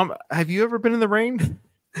 Dom, have you ever been in the rain?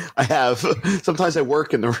 I have. Sometimes I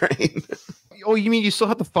work in the rain. Oh, you mean you still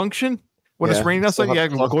have to function when Yeah, it's raining outside? still Yeah,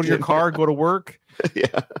 have to go to your function. car, go to work.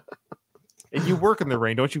 Yeah. And you work in the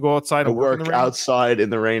rain. Don't you go outside I and work in work the rain? outside in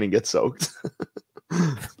the rain and get soaked.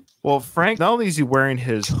 Well, Frank, not only is he wearing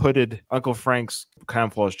his hooded Uncle Frank's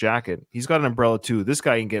camouflage jacket, he's got an umbrella too. This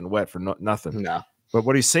guy ain't getting wet for nothing. No. But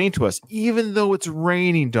what he's saying to us, even though it's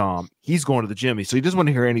raining, Dom, he's going to the gym. So he doesn't want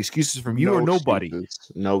to hear any excuses from you or nobody.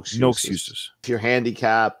 Excuses. No excuses. No excuses. If you're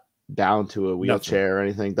handicapped, bound to a wheelchair or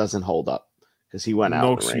anything, doesn't hold up because he went out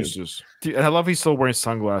No in the rain. excuses. Dude, I love he's still wearing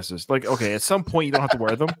sunglasses. Like, okay, at some point you don't have to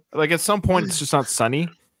wear them. Like at some point it's just not sunny.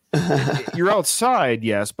 You're outside,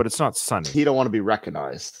 yes, but it's not sunny. He don't want to be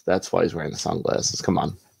recognized. That's why he's wearing the sunglasses. Come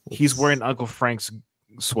on. He's wearing Uncle Frank's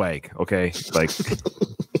swag, okay? Like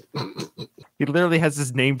he literally has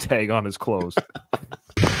his name tag on his clothes.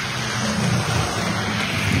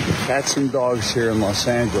 Cats and dogs here in Los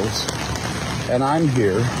Angeles, and I'm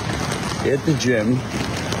here at the gym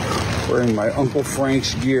wearing my Uncle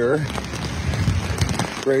Frank's gear,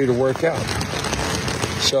 ready to work out.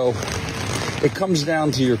 So it comes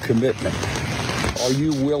down to your commitment. Are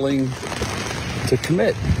you willing to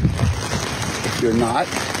commit? If you're not,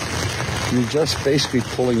 you're just basically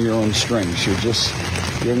pulling your own strings.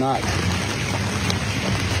 You're not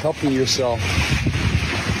helping yourself.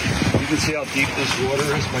 You can see how deep this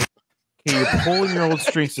water is. Okay, you're pulling your old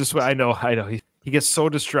strings this way. I know. He gets so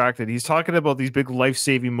distracted. He's talking about these big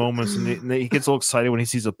life-saving moments, and he gets so excited when he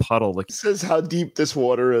sees a puddle. Like, He says how deep this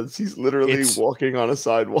water is. He's literally walking on a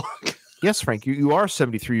sidewalk. yes, Frank, you are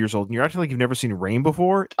 73 years old, and you're acting like you've never seen rain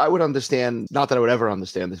before. I would understand, not that I would ever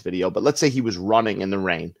understand this video, but let's say he was running in the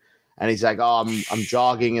rain and he's like, oh, I'm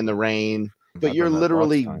jogging in the rain. But I've you're done that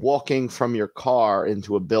literally lots of times. walking from your car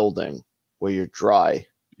into a building where you're dry.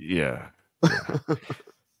 Yeah.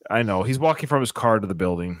 I know. He's walking from his car to the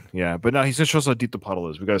building. Yeah, but now he's going to show us how deep the puddle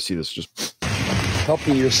is. We got to see this. Just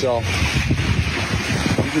Helping yourself.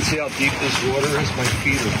 You can see how deep this water is. My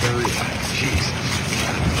feet are very Jesus.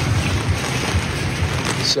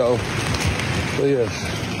 So, look at this.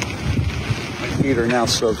 My feet are now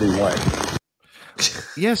soaking wet.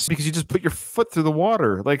 yes, because you just put your foot through the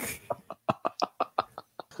water. Like,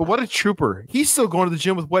 But what a trooper. He's still going to the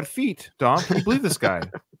gym with wet feet, Dom. Can you believe this guy?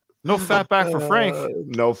 No fat back for Frank.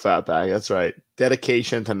 No fat back. That's right.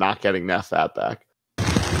 Dedication to not getting that fat back.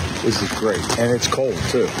 This is great. And it's cold,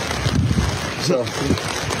 too. So,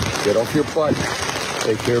 get off your butt.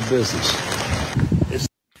 Take care of business.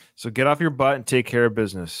 So get off your butt and take care of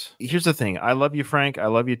business. Here's the thing. I love you, Frank. I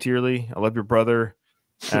love you, Tierley. I love your brother.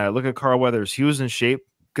 Look at Carl Weathers. He was in shape.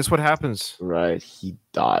 Guess what happens? Right. He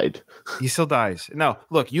died. He still dies. Now,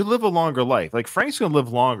 look, you live a longer life. Like, Frank's going to live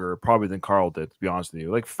longer probably than Carl did, to be honest with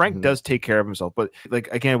you. Like, Frank does take care of himself. But, like,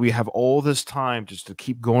 again, we have all this time just to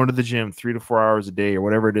keep going to the gym 3 to 4 hours a day or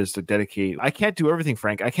whatever it is to dedicate. I can't do everything,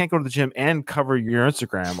 Frank. I can't go to the gym and cover your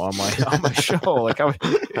Instagram on my show. Like,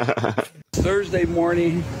 Thursday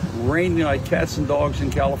morning, raining like cats and dogs in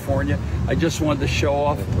California. I just wanted to show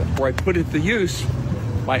off where I put it to use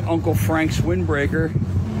my Uncle Frank's windbreaker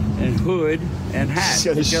and hood and hat.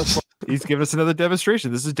 He's giving us another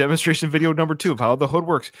demonstration. This is demonstration video number 2 of how the hood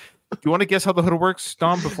works. Do you want to guess how the hood works,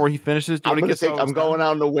 Dom, before he finishes? I'm going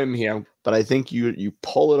out on a whim here, but I think you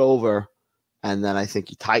pull it over and then I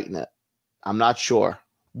think you tighten it. I'm not sure.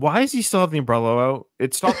 Why is he still have the umbrella out?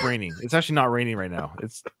 It stopped raining. It's actually not raining right now.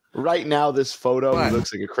 It's right now. This photo, he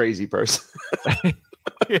looks like a crazy person.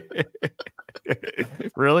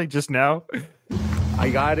 Really? Just now?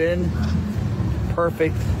 I got in.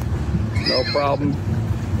 Perfect. No problem.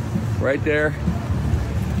 Right there.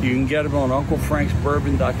 You can get them on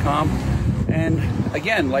UncleFranksBourbon.com. And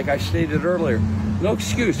again, like I stated earlier, no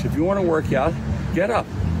excuse. If you want to work out, get up.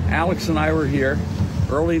 Alex and I were here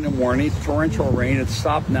early in the morning, torrential rain. It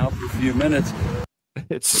stopped now for a few minutes.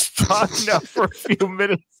 It's stopped now for a few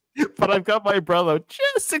minutes. But I've got my umbrella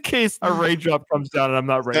just in case a raindrop comes down and I'm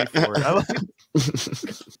not ready for it.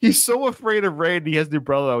 He's so afraid of rain, he has the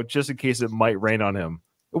umbrella out just in case it might rain on him.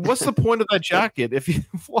 What's the point of that jacket? If you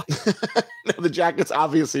No, the jacket's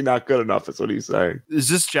obviously not good enough, is what he's saying. Is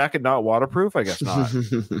this jacket not waterproof? I guess not.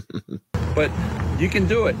 But you can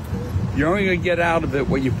do it. You're only going to get out of it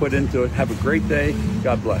what you put into it. Have a great day.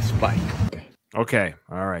 God bless. Bye. Okay.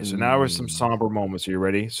 All right. So now we're some somber moments. Are you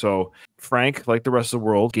ready? So Frank, like the rest of the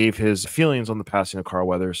world, gave his feelings on the passing of Carl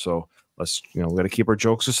Weathers. So let's, we got to keep our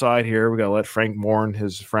jokes aside here. We got to let Frank mourn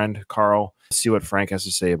his friend Carl. See what Frank has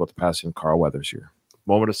to say about the passing of Carl Weathers here.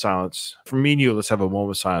 Moment of silence. For me and you, let's have a moment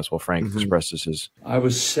of silence while Frank expresses his. I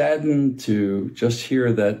was saddened to just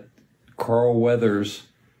hear that Carl Weathers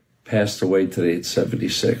passed away today at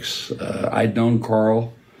 76. I'd known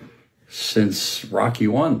Carl since Rocky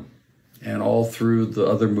 1. And all through the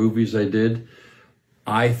other movies I did,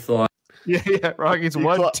 I thought... Yeah, Rocky's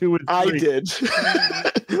 1, 2, and 3. I did.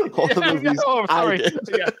 All the movies I did.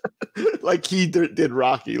 Yeah. Like he did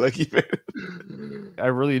Rocky. Like he I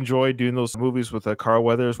really enjoyed doing those movies with Carl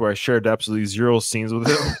Weathers where I shared absolutely 0 scenes with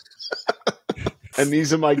him. And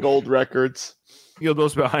these are my gold records.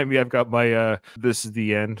 Those behind me, I've got my This Is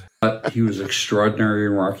the End. He was extraordinary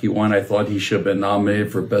in Rocky 1. I thought he should have been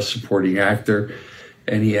nominated for Best Supporting Actor.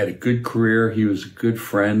 And he had a good career. He was a good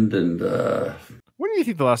friend. And when do you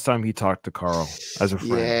think the last time he talked to Carl as a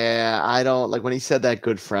friend? Yeah, I don't like when he said that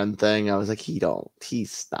good friend thing. I was like, he's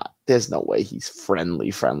not. There's no way he's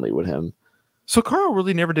friendly with him. So Carl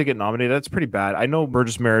really never did get nominated. That's pretty bad. I know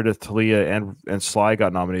Burgess Meredith, Talia, and Sly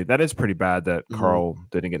got nominated. That is pretty bad that Carl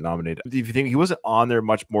didn't get nominated. If you think he wasn't on there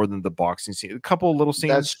much more than the boxing scene, a couple of little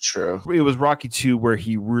scenes. That's true. It was Rocky 2 where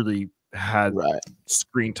he really had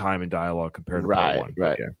screen time and dialogue compared to part 1.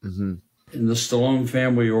 Right. Yeah. In the Stallone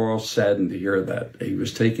family, we're all saddened to hear that. He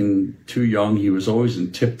was taken too young. He was always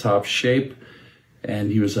in tip-top shape, and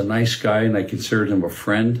he was a nice guy, and I considered him a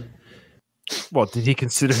friend. Well, did he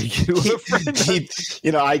consider you a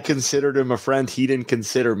friend? I considered him a friend. He didn't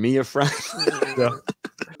consider me a friend.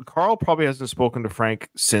 Carl probably hasn't spoken to Frank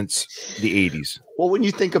since the 80s. Well, when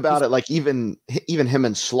you think about it, like even him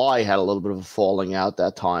and Sly had a little bit of a falling out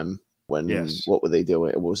that time. When what were they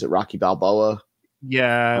doing? Was it Rocky Balboa?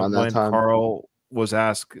 Yeah, when Carl was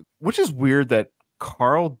asked, which is weird that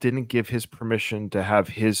Carl didn't give his permission to have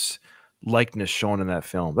his likeness shown in that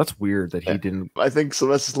film. That's weird that he didn't. I think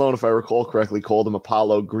Sylvester Stallone, if I recall correctly, called him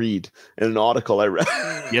Apollo Greed in an article I read.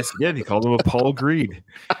 Yes, he did. He called him Apollo Greed.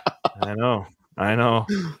 I know.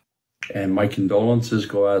 And my condolences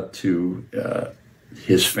go out to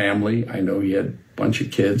his family. I know he had a bunch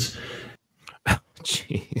of kids.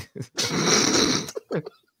 Jeez.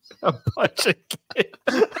 A bunch of kids.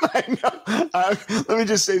 I know. Let me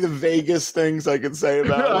just say the vaguest things I can say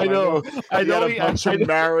about him. I know. He had a bunch of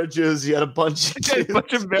marriages. He had a bunch of kids. A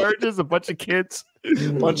bunch of marriages, a bunch of kids.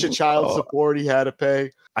 A bunch of child support he had to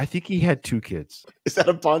pay. I think he had 2 kids. Is that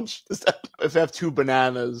a bunch? If I have 2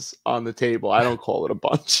 bananas on the table, I don't call it a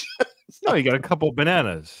bunch. No, he got a couple of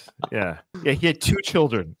bananas. Yeah. Yeah, he had 2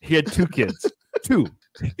 children. He had 2 kids. 2.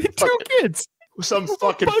 He had 2 kids. Some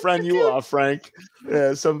fucking friend you are, Frank.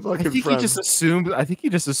 Yeah, some fucking I think friend. he just assumed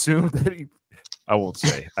that he I won't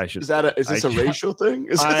say. I should. Is this a racial thing?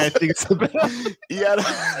 I think it's yeah.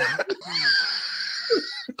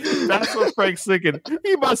 That's what Frank's thinking.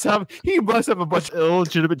 He must have a bunch of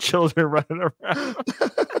illegitimate children running around.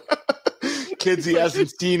 Kids he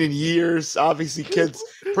hasn't seen in years. Obviously, kids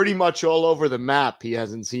pretty much all over the map he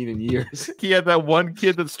hasn't seen in years. He had that one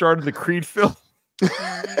kid that started the Creed film.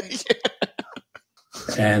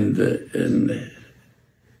 And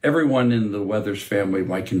everyone in the Weathers family,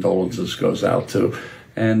 my condolences goes out to.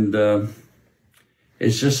 And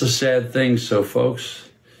it's just a sad thing. So, folks,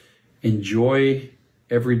 enjoy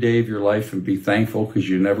every day of your life and be thankful because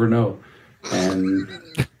you never know. And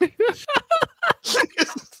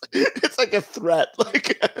it's like a threat.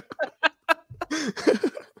 Like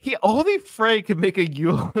only Frank can make a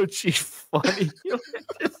eulogy funny.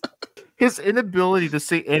 His inability to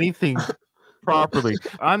say anything properly.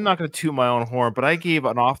 I'm not going to toot my own horn, but I gave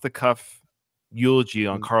an off-the-cuff eulogy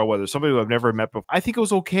on Carl Weathers, somebody who I've never met before. I think it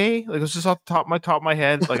was okay. Like, it was just off the top of my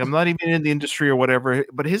head. Like, I'm not even in the industry or whatever,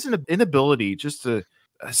 but his inability just to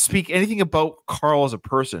speak anything about Carl as a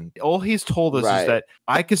person. All he's told us is that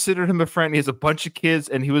I considered him a friend. He has a bunch of kids,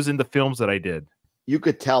 and he was in the films that I did. You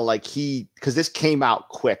could tell, like, because this came out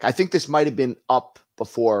quick. I think this might have been up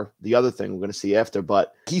before the other thing we're going to see after,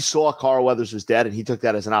 but he saw Carl Weathers was dead, and he took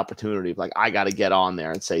that as an opportunity. Like, I got to get on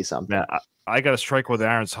there and say something. Yeah, I got to strike with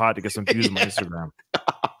Aaron's hot to get some views on my Instagram.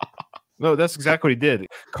 No, that's exactly what he did.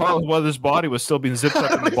 Carl Weathers' body was still being zipped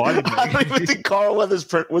up in the body. I don't even think Carl Weathers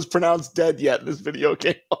was pronounced dead yet in this video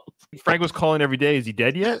came up. Frank was calling every day. Is he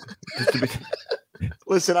dead yet?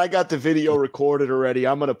 Listen, I got the video recorded already.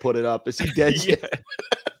 I'm going to put it up. Is he dead yet?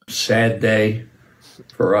 Sad day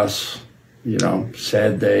for us.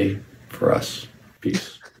 Sad day for us.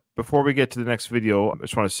 Peace. Before we get to the next video, I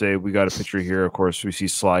just want to say we got a picture here. Of course, we see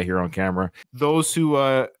Sly here on camera. Those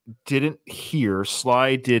who didn't hear,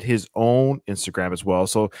 Sly did his own Instagram as well.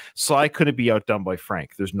 So Sly couldn't be outdone by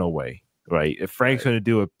Frank. There's no way, right? If Frank's going to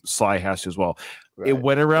do it, Sly has to as well. Right. It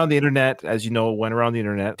went around the internet. As you know, it went around the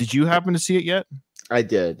internet. Did you happen to see it yet? I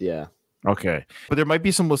did, yeah. Okay. But there might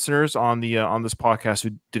be some listeners on this podcast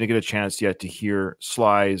who didn't get a chance yet to hear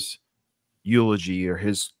Sly's eulogy or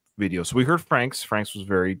his video. So we heard Frank's. Frank's was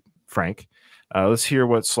very frank. Let's hear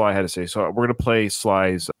what Sly had to say. So we're going to play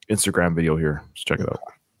Sly's Instagram video here. Let's check it out.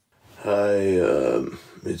 Hi,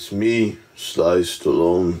 it's me, Sly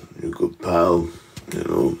Stallone, your good pal.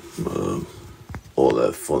 All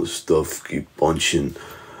that fun stuff, keep punching.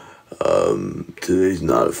 Today's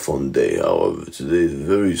not a fun day, however. Today's a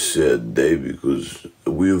very sad day because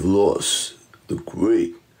we have lost the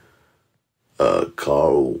great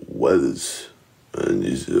Carl Weathers. And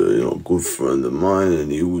he's a good friend of mine,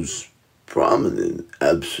 and he was prominent,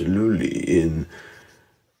 absolutely, in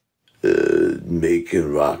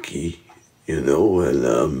making Rocky, and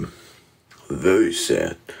very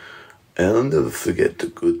sad. And I'll never forget the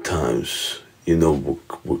good times,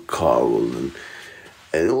 with Carl,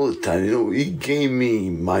 and all the time, he gave me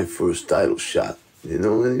my first title shot, and he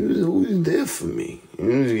was always there for me. He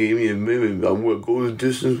gave me maybe I'm going to go the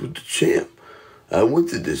distance with the champ. I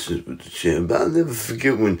went the distance with the champ, but I'll never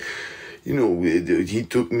forget when, he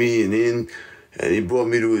took me in and he brought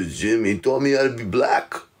me to his gym. He taught me how to be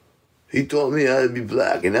black.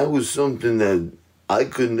 And that was something that I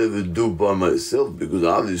could never do by myself because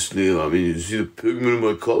obviously, you see the pigment of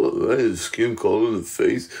my color, right? The skin color, the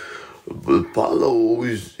face. But Paulo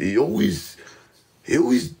always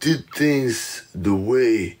did things the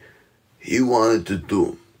way he wanted to do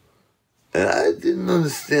them. And I didn't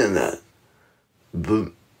understand that.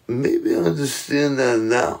 But maybe I understand that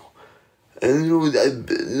now. And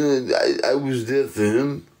I was there for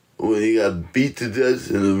him when he got beat to death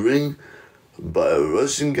in the ring by a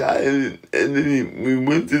Russian guy, and then we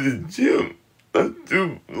went to the gym. Not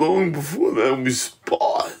too long before that, we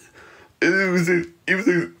sparred. And he was like,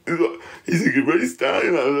 you ready,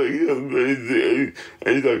 Stallion? And I was like, yeah, I'm ready.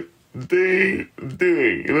 And he's like, ding.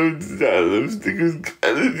 And I was thinking,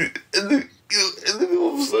 and then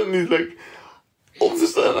all of a sudden he's like, I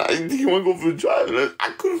think he want to go for a drive, and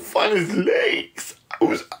I couldn't find his legs.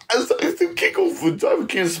 I still can't go for a drive. I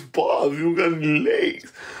can't spar if you don't got any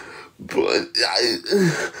legs. But I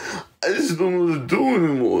just don't know what to do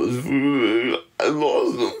anymore. I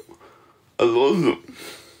lost him.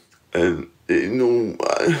 And,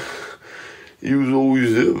 he was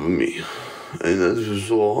always there for me. And that's what's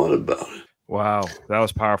so hard about it. Wow, that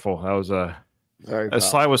was powerful. That was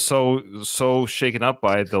Sly was so shaken up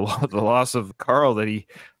by the loss of Carl that I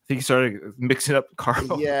think think he started mixing up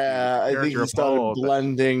Carl. Yeah, I think he started Apollo,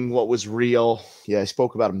 blending what was real. Yeah, I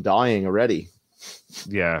spoke about him dying already.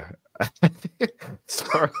 Yeah.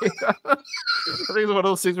 Sorry. I think it's one of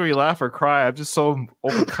those things where you laugh or cry. I'm just so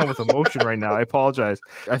overcome with emotion right now. I apologize.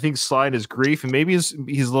 I think Sly in his grief, and maybe he's a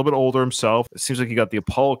little bit older himself. It seems like he got the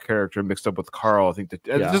Apollo character mixed up with Carl. I think that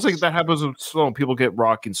just like that happens with Stallone. People get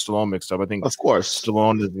Rocky and Stallone mixed up. I think, of course,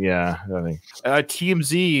 Stallone. I think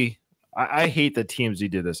TMZ. I hate that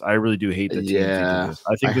TMZ did this. I really do hate that TMZ did this.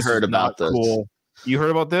 I think this is not cool. You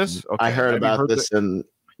heard about this? Okay. I heard about this, and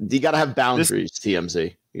you got to have boundaries,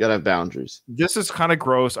 TMZ. You got to have boundaries. This is kind of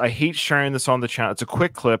gross. I hate sharing this on the channel. It's a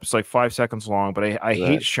quick clip. It's like 5 seconds long, but I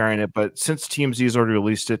hate sharing it. But since TMZ has already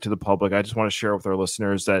released it to the public, I just want to share with our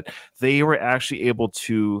listeners that they were actually able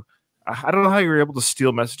to, I don't know how you were able to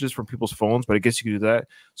steal messages from people's phones, but I guess you could do that.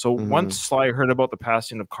 So once Sly heard about the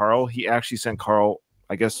passing of Carl, he actually sent Carl,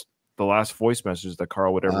 I guess, the last voice message that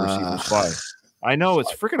Carl would ever receive from Sly. I know,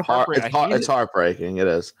 it's freaking heartbreaking. It's heartbreaking. It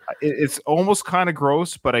is. It's almost kind of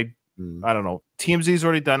gross, but I don't know. TMZ's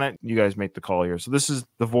already done it. You guys make the call here. So this is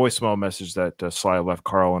the voicemail message that Sly left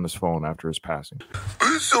Carl on his phone after his passing.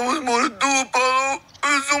 There's so much more to do, Apollo.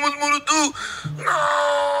 There's so much more to do. No!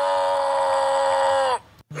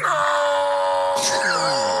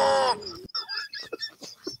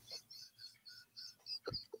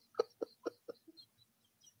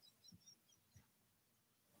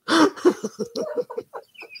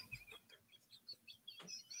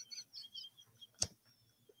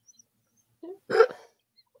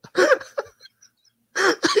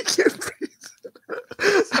 I can't breathe.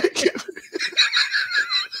 I can't breathe.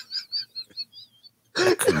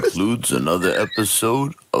 That concludes another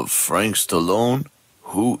episode of Frank Stallone.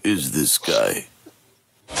 Who is this guy?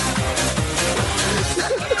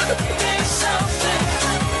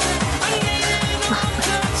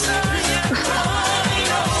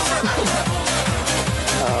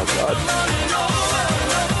 Oh, God.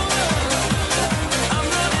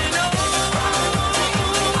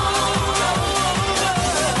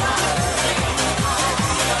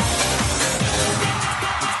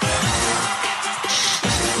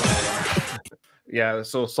 Yeah,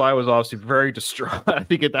 so Sly was obviously very distraught. I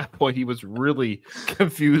think at that point he was really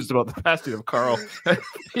confused about the passing of Carl.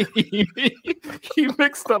 he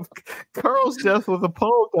mixed up Carl's death with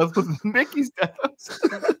Apollo's death with Mickey's death.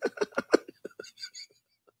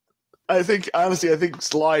 I think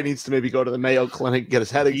Sly needs to maybe go to the Mayo Clinic, get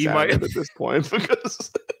his head examined at this point,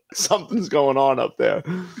 because something's going on up there.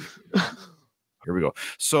 Here we go.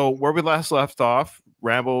 So where we last left off,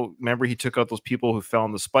 Rambo, remember he took out those people who fell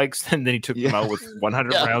on the spikes, and then he took them out with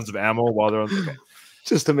 100 rounds of ammo while they're on the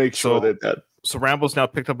just to make sure they're dead. So Rambo's now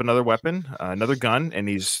picked up another weapon, another gun, and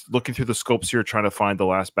he's looking through the scopes here trying to find the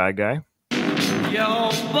last bad guy. Your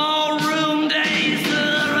ballroom days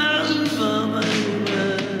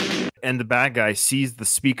and the bad guy sees the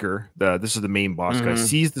speaker. This is the main boss guy.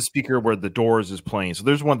 Sees the speaker where the Doors is playing. So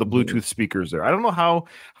there's one of the Bluetooth speakers there. I don't know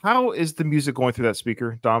how is the music going through that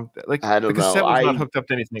speaker, Dom? Like I don't the cassette know. was not hooked up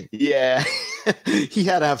to anything. Yeah, he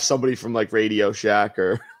had to have somebody from like Radio Shack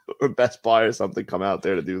or Best Buy or something come out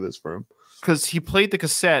there to do this for him. Because he played the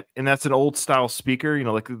cassette, and that's an old style speaker, you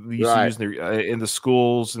know, like they used to use in the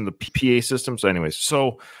schools and the PA system. So, anyways,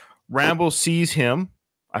 so Rambo sees him.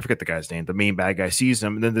 I forget the guy's name. The main bad guy sees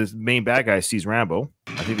him, and then the main bad guy sees Rambo.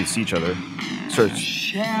 I think they see each other. So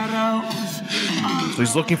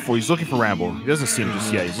he's looking for Rambo. He doesn't see him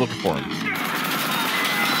just yet. He's looking for him.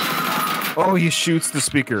 Oh, he shoots the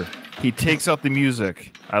speaker. He takes out the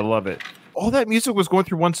music. I love it. All that music was going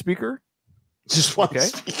through one speaker? Just one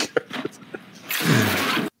speaker.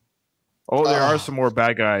 Oh, there are some more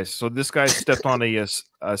bad guys. So this guy stepped on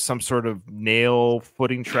some sort of nail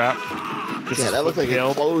footing trap. That looked like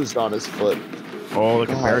it closed on his foot. Oh, like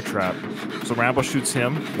a bear trap. So Rambo shoots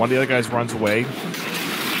him. One of the other guys runs away.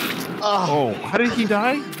 Oh, how did he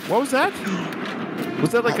die? What was that?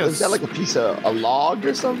 Was that like a piece of a log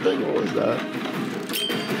or something? What was that?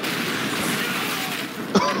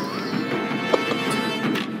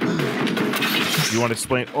 You want to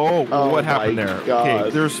explain? What happened there? God. Okay,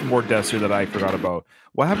 there's some more deaths here that I forgot about.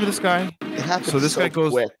 What happened to this guy? It happened so this guy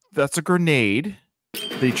goes, quick. That's a grenade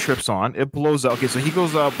that he trips on. It blows up. Okay, so he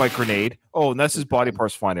goes up by grenade. Oh, and that's his body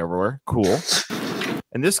parts flying everywhere. Cool.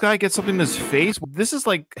 And this guy gets something in his face. This is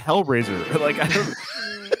like Hellraiser. Like, I don't...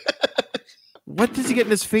 What does he get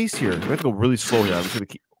in his face here? We have to go really slow here.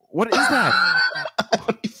 What is that? I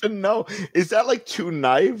don't even know. Is that like two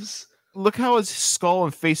knives? Look how his skull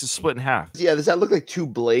and face is split in half. Yeah, does that look like two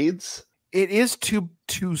blades? It is two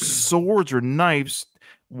swords or knives.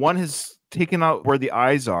 One has taken out where the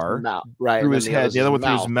eyes are through his head. The other one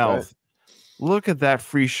through his mouth. Look at that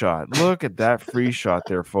free shot. Look at that free shot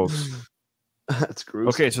there, folks. That's gruesome.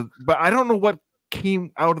 Okay, so but I don't know what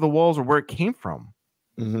came out of the walls or where it came from.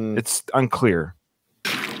 Mm-hmm. It's unclear.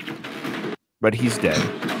 But he's dead.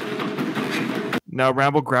 Now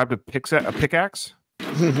Rambo grabbed a pickaxe.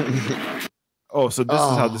 Oh, so this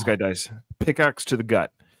is how this guy dies. Pickaxe to the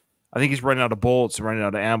gut. I think he's running out of bullets, running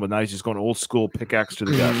out of ammo. Now he's just going old school pickaxe to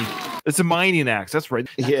the gut. It's a mining axe. That's right.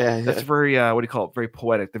 That's very, what do you call it? Very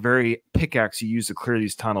poetic. The very pickaxe he used to clear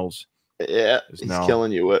these tunnels. Yeah, he's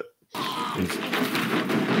killing you with. I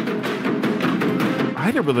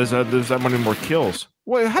didn't realize there's that many more kills.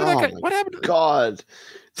 Wait, how did that guy? What happened? God,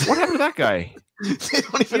 what happened to that guy? They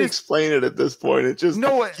don't even explain it at this point. It just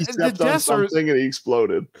he stepped on something and he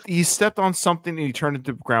exploded. He stepped on something and he turned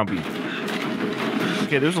into ground beef.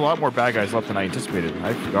 Okay, there's a lot more bad guys left than I anticipated.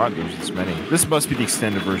 I forgot there's this many. This must be the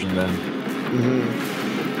extended version then. Mm-hmm.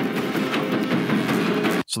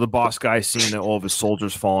 So the boss guy seeing all of his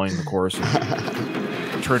soldiers falling, of course,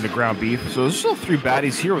 and turned to ground beef. So there's still 3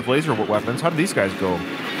 baddies here with laser weapons. How did these guys go?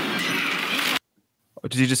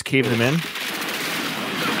 Did he just cave them in?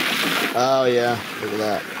 Oh, yeah. Look at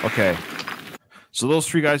that. Okay. So those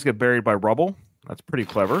 3 guys get buried by rubble. That's pretty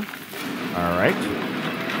clever. All right.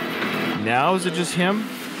 Now is it just him?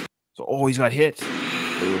 So, he's got hit.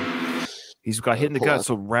 He's got hit in the gut.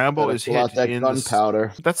 So Rambo is hit that in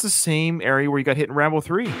gunpowder. That's the same area where he got hit in Rambo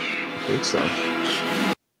 3. I think so.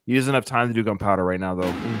 He doesn't have time to do gunpowder right now,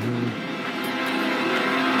 though.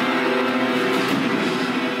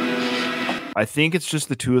 I think it's just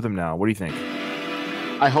the 2 of them now. What do you think?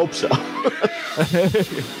 I hope so.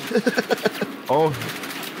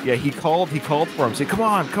 Yeah, he called for him. Say, come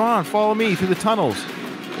on, follow me through the tunnels.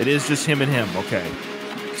 It is just him and him. Okay.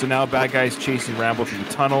 So now bad guy's chasing Rambo through the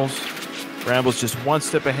tunnels. Rambo's just one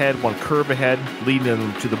step ahead, one curve ahead, leading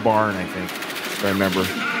him to the barn, I think. If I remember.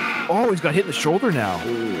 Oh, he's got hit in the shoulder now.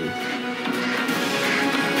 Ooh.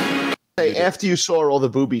 Hey, after you saw all the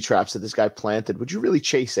booby traps that this guy planted, would you really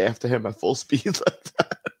chase after him at full speed like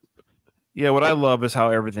that? Yeah, what I love is how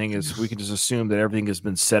everything is, we can just assume that everything has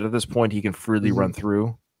been set at this point. He can freely run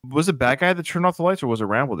through. Was it bad guy that turned off the lights, or was it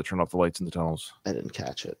Rambo that turned off the lights in the tunnels? I didn't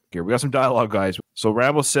catch it. Here, we got some dialogue, guys. So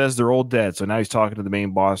Rambo says they're all dead. So now he's talking to the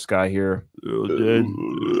main boss guy here. They're all dead.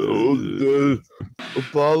 Dead.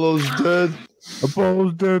 Apollo's dead.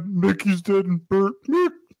 Apollo's dead. Mickey's dead. And Bert.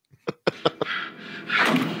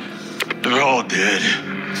 They're all dead.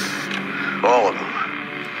 All of them.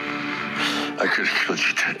 I could have killed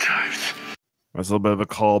you 10 times. That's a little bit of a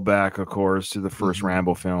callback, of course, to the first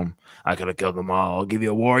Rambo film. I could have killed them all. I'll give you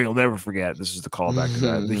a war you'll never forget. This is the callback to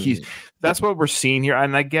that. That's what we're seeing here,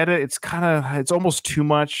 and I get it. It's almost too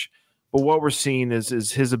much, but what we're seeing is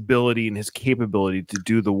his ability and his capability to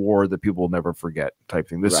do the war that people will never forget type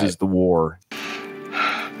thing. This is the war.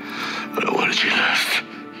 I don't want you left.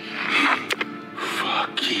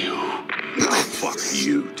 Fuck you. No, fuck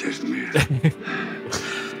you, dead man.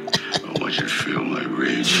 I want you to feel my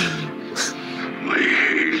rage. My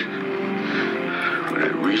hate, when I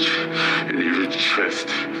reach into your chest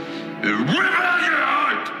and rip out your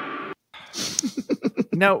heart.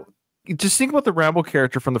 Now, just think about the Rambo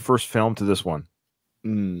character from the first film to this one.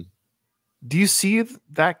 Do you see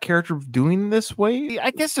that character doing this way? I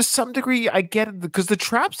guess to some degree, I get it, because the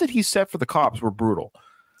traps that he set for the cops were brutal.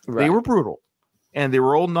 Right. They were brutal. And they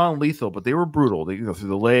were all non-lethal, but they were brutal. They go through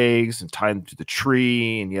the legs and tied him to the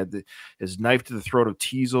tree, and he had his knife to the throat of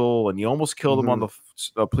Teasel, and he almost killed him on the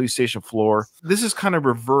police station floor. This is kind of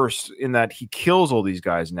reversed in that he kills all these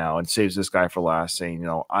guys now and saves this guy for last, saying,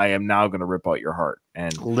 I am now going to rip out your heart.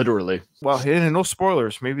 And literally. Well, hey, no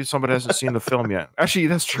spoilers. Maybe somebody hasn't seen the film yet. Actually,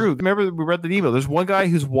 that's true. Remember, we read the email. There's one guy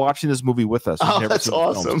who's watching this movie with us. Oh, that's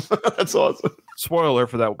awesome. That's awesome. Spoiler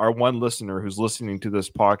for that. Our one listener who's listening to this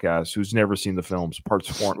podcast who's never seen the films, parts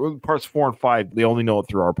 4 and 5, they only know it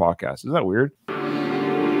through our podcast. Isn't that weird?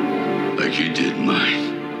 Like you did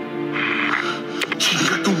mine.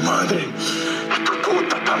 Chinga tu madre. Tu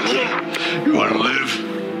puta también. You want to live?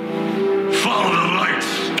 Follow the lights.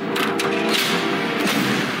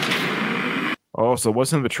 Oh, so it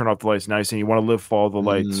wasn't to turn off the lights. Now you're saying you want to live, follow the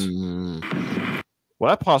lights. Well,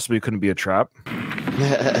 that possibly couldn't be a trap.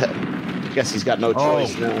 I guess he's got no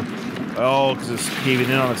choice now. Oh, because it's caving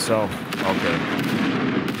in on itself. Okay.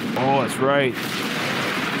 Oh, that's right.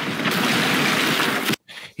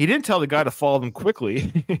 He didn't tell the guy to follow them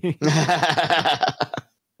quickly.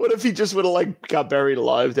 What if he just would have got buried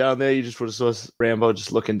alive down there? You just would have saw Rambo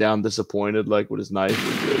just looking down disappointed, with his knife,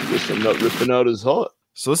 just ripping out his heart.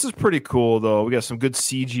 So this is pretty cool, though. We got some good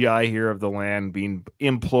CGI here of the land being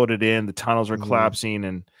imploded in. The tunnels are collapsing,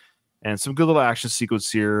 and And some good little action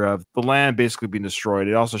sequence here of the land basically being destroyed.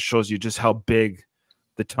 It also shows you just how big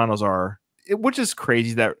the tunnels are, which is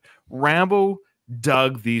crazy that Rambo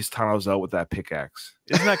dug these tunnels out with that pickaxe.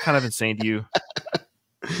 Isn't that kind of insane to you?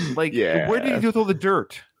 Like, where did he do with all the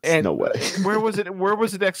dirt? And no way. Where was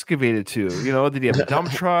it excavated to? Did he have a dump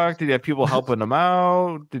truck? Did he have people helping him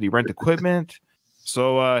out? Did he rent equipment?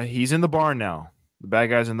 So he's in the barn now. The bad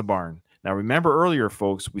guy's in the barn. Now, remember earlier,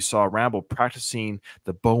 folks, we saw Rambo practicing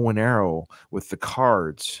the bow and arrow with the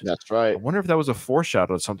cards. That's right. I wonder if that was a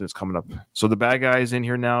foreshadow of something that's coming up. So the bad guy is in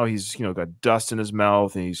here now. He's, got dust in his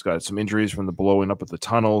mouth, and he's got some injuries from the blowing up of the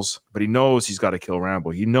tunnels. But he knows he's got to kill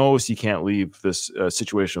Rambo. He knows he can't leave this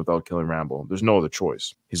situation without killing Rambo. There's no other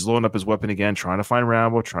choice. He's loading up his weapon again, trying to find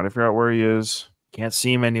Rambo, trying to figure out where he is. Can't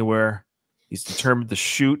see him anywhere. He's determined to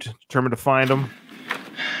shoot, determined to find him.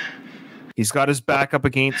 He's got his back up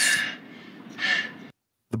against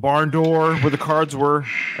the barn door where the cards were.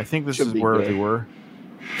 I think this is where they were.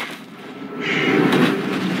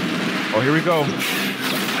 Oh, here we go.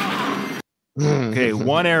 Okay,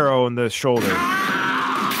 one arrow in the shoulder.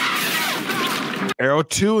 Arrow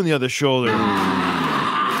 2 in the other shoulder.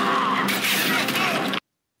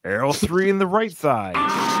 Arrow 3 in the right thigh.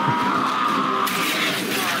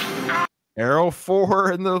 Arrow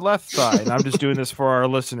 4 in the left thigh. And I'm just doing this for our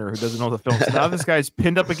listener who doesn't know the film. So now this guy's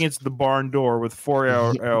pinned up against the barn door with 4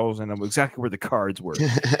 arrows in him, exactly where the cards were.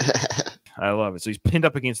 I love it. So he's pinned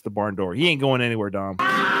up against the barn door. He ain't going anywhere, Dom.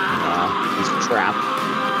 He's trapped.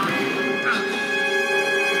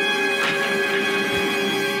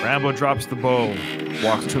 Rambo drops the bow,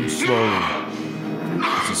 walks to him slowly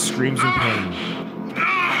as he screams in pain.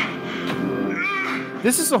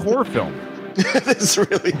 This is a horror film. This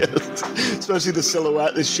really is. Especially the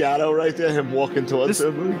silhouette, the shadow right there, him walking towards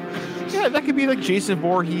him. Yeah, that could be like Jason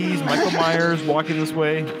Voorhees, Michael Myers walking this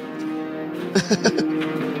way.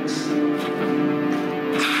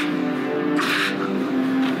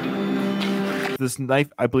 This knife,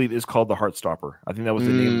 I believe, is called the Heartstopper. I think that was the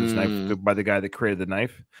name of this knife by the guy that created the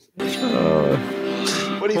knife. What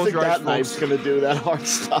do you think that knife's going to do, that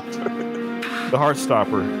Heartstopper? The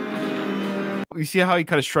Heartstopper. You see how he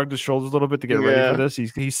kind of shrugged his shoulders a little bit to get ready for this?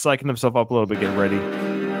 He's psyching himself up a little bit, getting ready.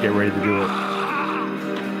 Get ready to do it.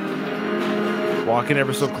 Walking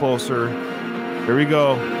ever so closer. Here we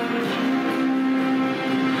go.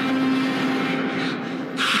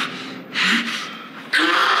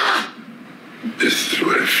 This is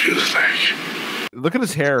what it feels like. Look at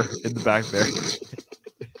his hair in the back there.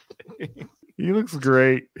 He looks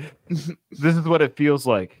great. This is what it feels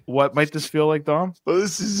like. What might this feel like, Dom? Well,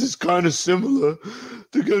 this is just kind of similar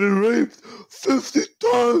to getting raped 50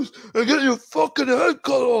 times and getting your fucking head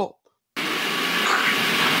cut off.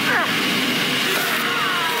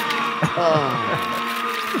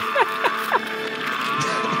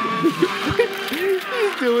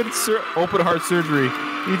 He's doing open heart surgery.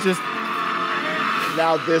 He just...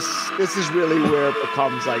 Now this is really where it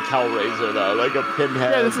becomes like Hellraiser, though, like a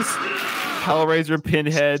Pinhead. Yeah, this is Hellraiser,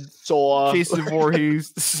 Pinhead, Saw, Jason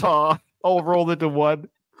Voorhees, Saw, all rolled into one.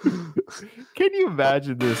 Can you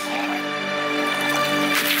imagine this?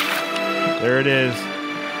 There it is.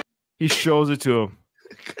 He shows it to him.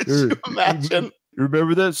 Could you imagine?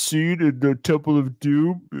 Remember that scene in the Temple of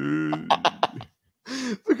Doom?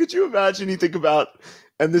 But could you imagine? You think about,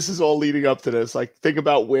 and this is all leading up to this. Like, think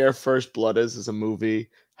about where First Blood is as a movie,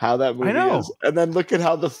 how that movie is, and then look at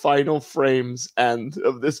how the final frames end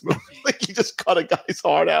of this movie. Like, he just cut a guy's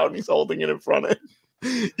heart out and he's holding it in front of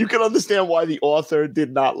him. You can understand why the author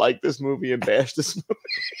did not like this movie and bash this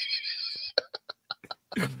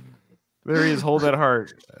movie. There he is, hold that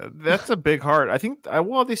heart. That's a big heart. I think,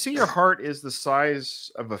 well, they say your heart is the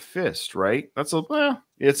size of a fist, right? It's the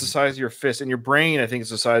size of your fist. And your brain, I think, is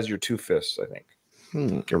the size of your 2 fists, I think.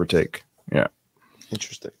 Give or take. Yeah.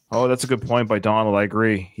 Interesting. Oh, that's a good point by Donald. I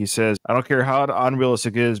agree. He says, I don't care how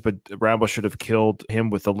unrealistic it is, but Rambo should have killed him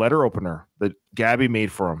with the letter opener that Gabby made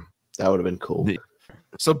for him. That would have been cool.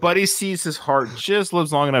 So Buddy sees his heart, just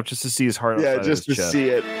lives long enough just to see his heart. Yeah, just to see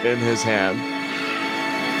it in his hand.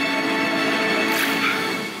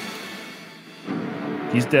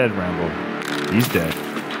 He's dead, Rambo. He's dead.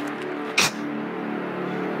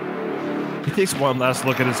 He takes one last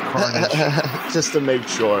look at his carnage. Just to make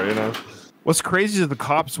sure, you know. What's crazy is the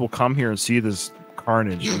cops will come here and see this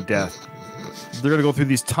carnage and death. They're going to go through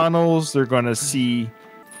these tunnels. They're going to see...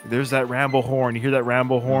 There's that Rambo horn. You hear that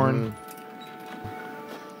Rambo horn?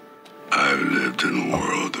 I've lived in a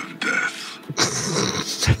world of death.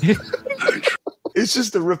 It's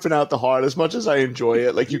just the ripping out the heart. As much as I enjoy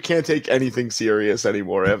it, like, you can't take anything serious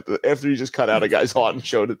anymore after you just cut out a guy's heart and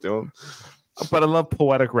showed it to him. But I love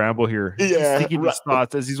poetic Rambo here. He's Yeah, thinking these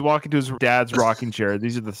thoughts as he's walking to his dad's rocking chair.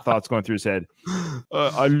 These are the thoughts going through his head.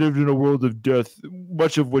 I lived in a world of death,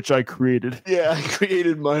 much of which I created. Yeah, I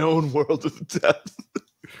created my own world of death.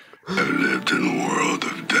 I lived in a world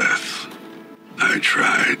of death. I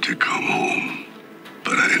tried to come home,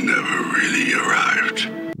 but I never really arrived.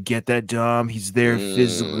 Get that, Dom? He's there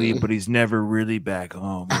physically, but he's never really back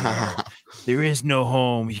home. There is no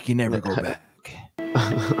home. He can never go back.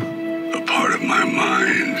 A part of my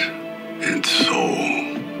mind and soul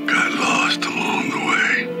got lost along the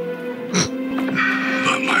way.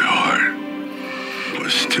 But my heart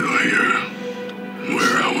was still here,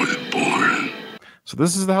 where I was born. So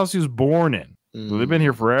this is the house he was born in. So they've been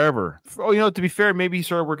here forever. Oh, to be fair, maybe he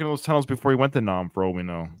started working in those tunnels before he went to Nam, for all we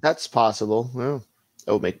know. That's possible. Well,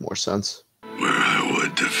 that would make more sense. Where I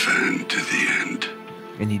would defend to the end.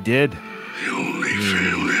 And he did. The only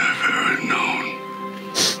family I've ever known.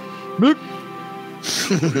 The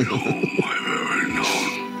only home I've ever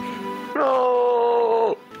known.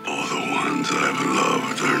 No! All the ones I've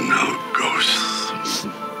loved are now ghosts.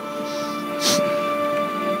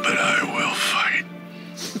 But I will fight.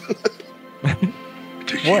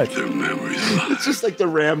 To keep their memories alive. It's just like the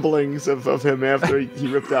ramblings of him after he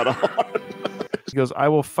ripped out a heart. He goes, I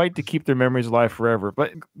will fight to keep their memories alive forever.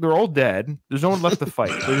 But they're all dead. There's no one left to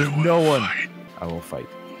fight. There's no one. I will fight.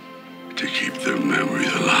 To keep their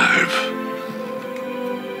memories alive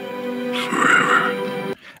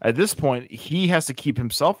forever. At this point, he has to keep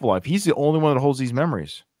himself alive. He's the only one that holds these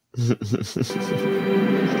memories.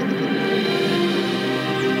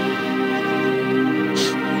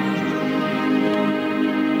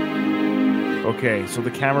 Okay, so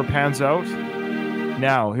the camera pans out.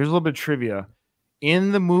 Now, here's a little bit of trivia.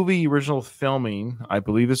 In the movie original filming, I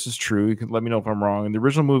believe this is true. You can let me know if I'm wrong. In the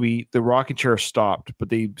original movie, the rocking chair stopped, but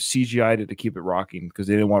they CGI'd it to keep it rocking because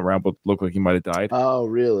they didn't want Rambo to look like he might have died. Oh,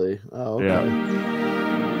 really? Oh, okay. Yeah.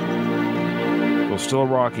 So still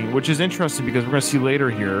rocking, which is interesting because we're going to see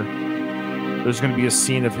later here, there's going to be a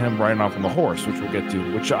scene of him riding off on the horse, which we'll get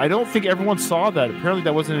to, which I don't think everyone saw that. Apparently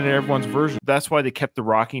that wasn't in everyone's version. That's why they kept the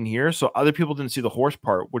rocking here. So other people didn't see the horse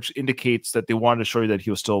part, which indicates that they wanted to show you that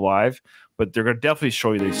he was still alive, but they're going to definitely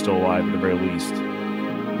show you that he's still alive at the very least.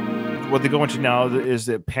 What they go into now is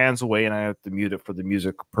it pans away, and I have to mute it for the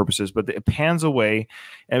music purposes, but it pans away,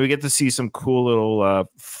 and we get to see some cool little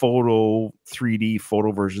 3D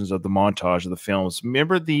photo versions of the montage of the films.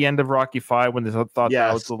 Remember the end of Rocky V when they thought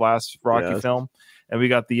that was the last Rocky film? And we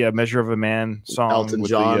got the Measure of a Man song. Elton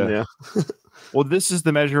John, yeah. Well, this is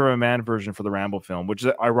the Measure of a Man version for the Rambo film, which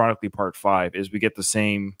is ironically part 5, is we get the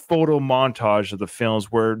same photo montage of the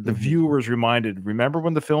films where the viewers reminded, remember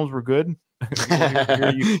when the films were good?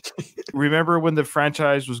 Remember when the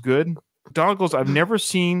franchise was good? Donald goes, I've never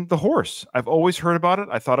seen the horse. I've always heard about it.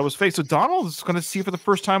 I thought it was fake. So Donald is going to see it for the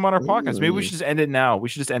first time on our podcast. Maybe we should just end it now. We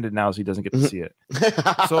should just end it now so he doesn't get to see it.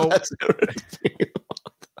 So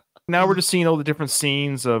now we're just seeing all the different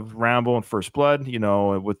scenes of Rambo and First Blood,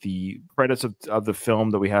 with the credits of the film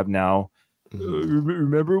that we have now.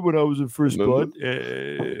 Remember when I was in First Blood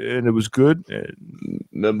and it was good?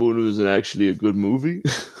 Remember when it was actually a good movie?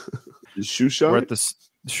 The shoe shine? We're at the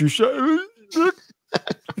shoe shine.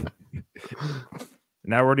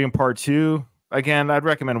 Now we're already in part 2. Again, I'd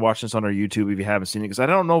recommend watching this on our YouTube if you haven't seen it, because I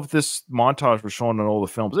don't know if this montage was shown in all the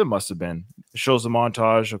films. It must have been. It shows the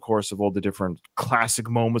montage, of course, of all the different classic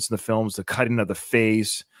moments in the films, the cutting of the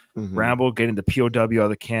face, Rambo getting the POW out of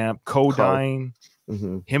the camp, dying,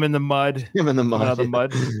 him in the mud. Him in the mud. Out of the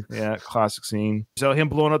mud. Yeah, classic scene. So him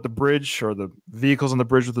blowing up the bridge or the vehicles on the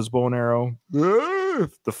bridge with his bow and arrow.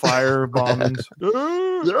 The fire bombings.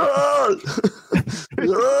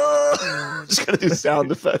 Just gotta do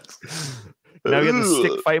sound effects. Now we get the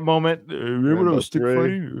stick fight moment. Remember those stick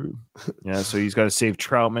fighting? Yeah, so he's got to save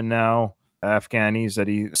Troutman now. Afghanis that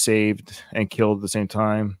he saved and killed at the same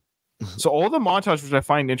time. So all the montage, which I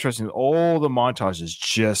find interesting, all the montage is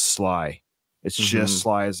just Sly. It's just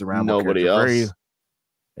Sly as the Rambo. Nobody else.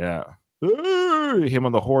 Yeah. Him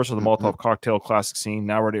on the horse with the Molotov cocktail classic scene.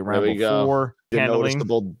 Now we're at Rambo 4. The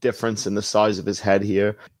noticeable difference in the size of his head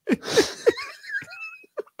here.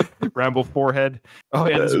 Rambo forehead. Oh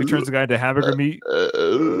yeah, this turns the guy into hamburger meat.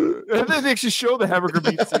 And then they actually show the hamburger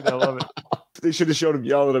meat scene. I love it. They should have showed him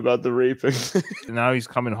yelling about the raping. And now he's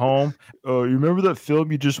coming home. You remember that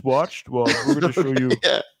film you just watched? Well, we're going to show you.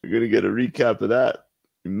 Yeah, we're going to get a recap of that.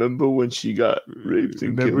 Remember when she got raped?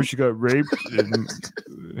 Remember she got raped? And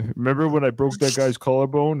remember when I broke that guy's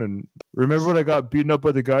collarbone? And remember when I got beaten up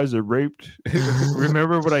by the guys that raped?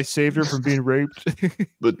 Remember when I saved her from being raped?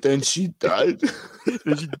 But then she died.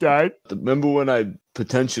 Then she died? Remember when I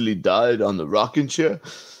potentially died on the rocking chair?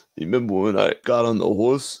 You remember when I got on the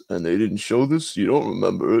horse and they didn't show this? You don't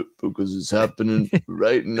remember it because it's happening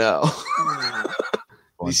right now.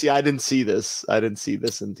 You see, I didn't see this. I didn't see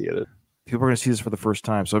this in theater. People are going to see this for the first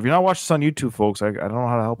time. So if you're not watching this on YouTube, folks, I don't know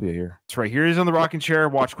how to help you here. That's right. Here he's in the rocking chair.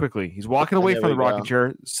 Watch quickly. He's walking away from the rocking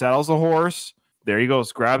chair, saddles the horse. There he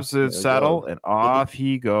goes. Grabs the saddle, and off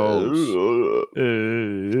he goes. Riding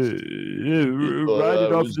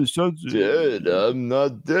off the sunset. Dead. I'm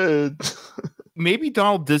not dead. Maybe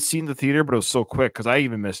Donald did see in the theater, but it was so quick because I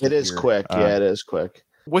even missed it. It is quick. Yeah, it is quick.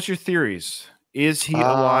 What's your theories? Is he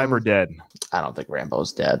alive or dead? I don't think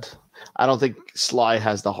Rambo's dead. I don't think Sly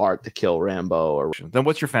has the heart to kill Rambo. Or then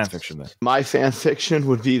what's your fan fiction then? My fan fiction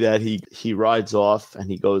would be that he rides off and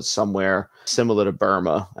he goes somewhere similar to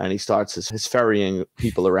Burma and he starts his ferrying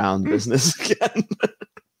people around business again.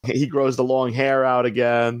 He grows the long hair out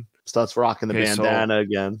again, starts rocking the bandana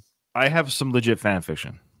again. I have some legit fan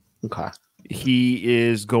fiction. Okay. He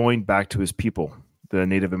is going back to his people, the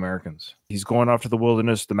Native Americans. He's going off to the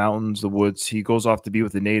wilderness, the mountains, the woods. He goes off to be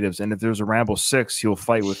with the natives. And if there's a Rambo 6, he'll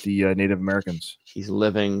fight with the Native Americans. He's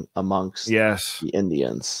living amongst the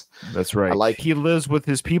Indians. That's right. He lives with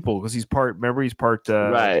his people because he's part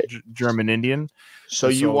German Indian. So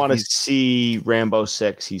you want to see Rambo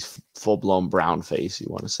 6, he's full-blown brown face. You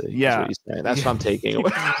want to see. Yeah. That's what I'm taking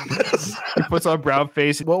away. He puts on brown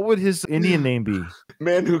face. What would his Indian name be?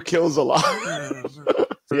 Man who kills a lot.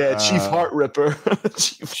 Yeah, Chief Heart Ripper.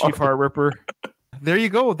 Chief Heart Ripper. There you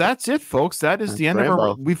go. That's it, folks. That is the end Rambo. of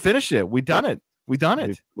our. We finished it. We done it. We done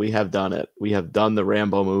it. We have done it. We have done the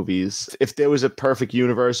Rambo movies. If there was a perfect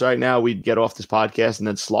universe right now, we'd get off this podcast and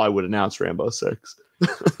then Sly would announce Rambo 6.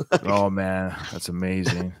 Oh man, that's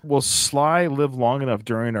amazing. Will Sly live long enough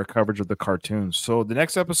during our coverage of the cartoons? So the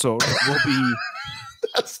next episode will be.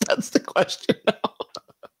 That's the question now.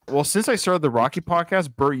 Well, since I started the Rocky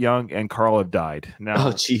podcast, Burt Young and Carl have died. Now,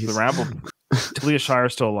 the Rambo, Talia Shire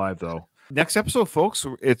is still alive, though. Next episode, folks,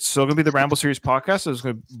 it's still going to be the Rambo series podcast,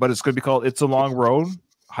 but it's going to be called It's a Long Road,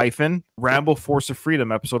 Rambo Force of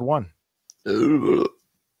Freedom, episode 1.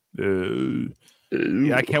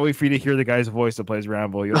 Yeah, I can't wait for you to hear the guy's voice that plays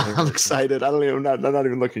Rambo. I'm excited. I'm not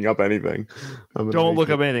even looking up anything. Don't look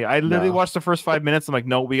up anything. I literally watched the first 5 minutes. I'm like,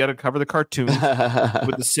 no, we got to cover the cartoon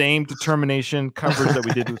with the same determination coverage that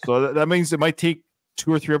we did. So that means it might take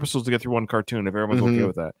 2 or 3 episodes to get through one cartoon if everyone's okay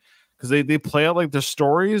with that. Because they play out like their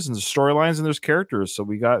stories and the storylines and there's characters. So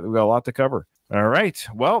we got a lot to cover. All right.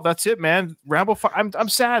 Well, that's it, man. Rambo. I'm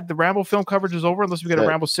sad. The Rambo film coverage is over unless we get a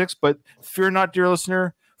Rambo 6. But fear not, dear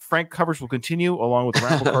listener. Frank coverage will continue along with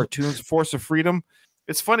Rambo cartoons, Force of Freedom.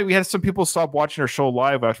 It's funny. We had some people stop watching our show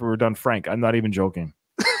live after we were done Frank. I'm not even joking.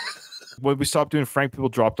 When we stopped doing Frank, people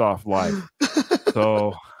dropped off live.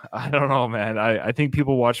 So I don't know, man. I think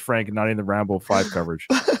people watch Frank and not in the Rambo 5 coverage.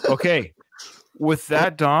 Okay. With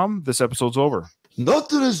that, Dom, this episode's over.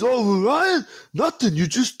 Nothing is over, Ryan. Nothing. You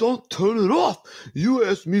just don't turn it off. You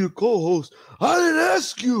asked me to co-host. I didn't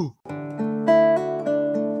ask you.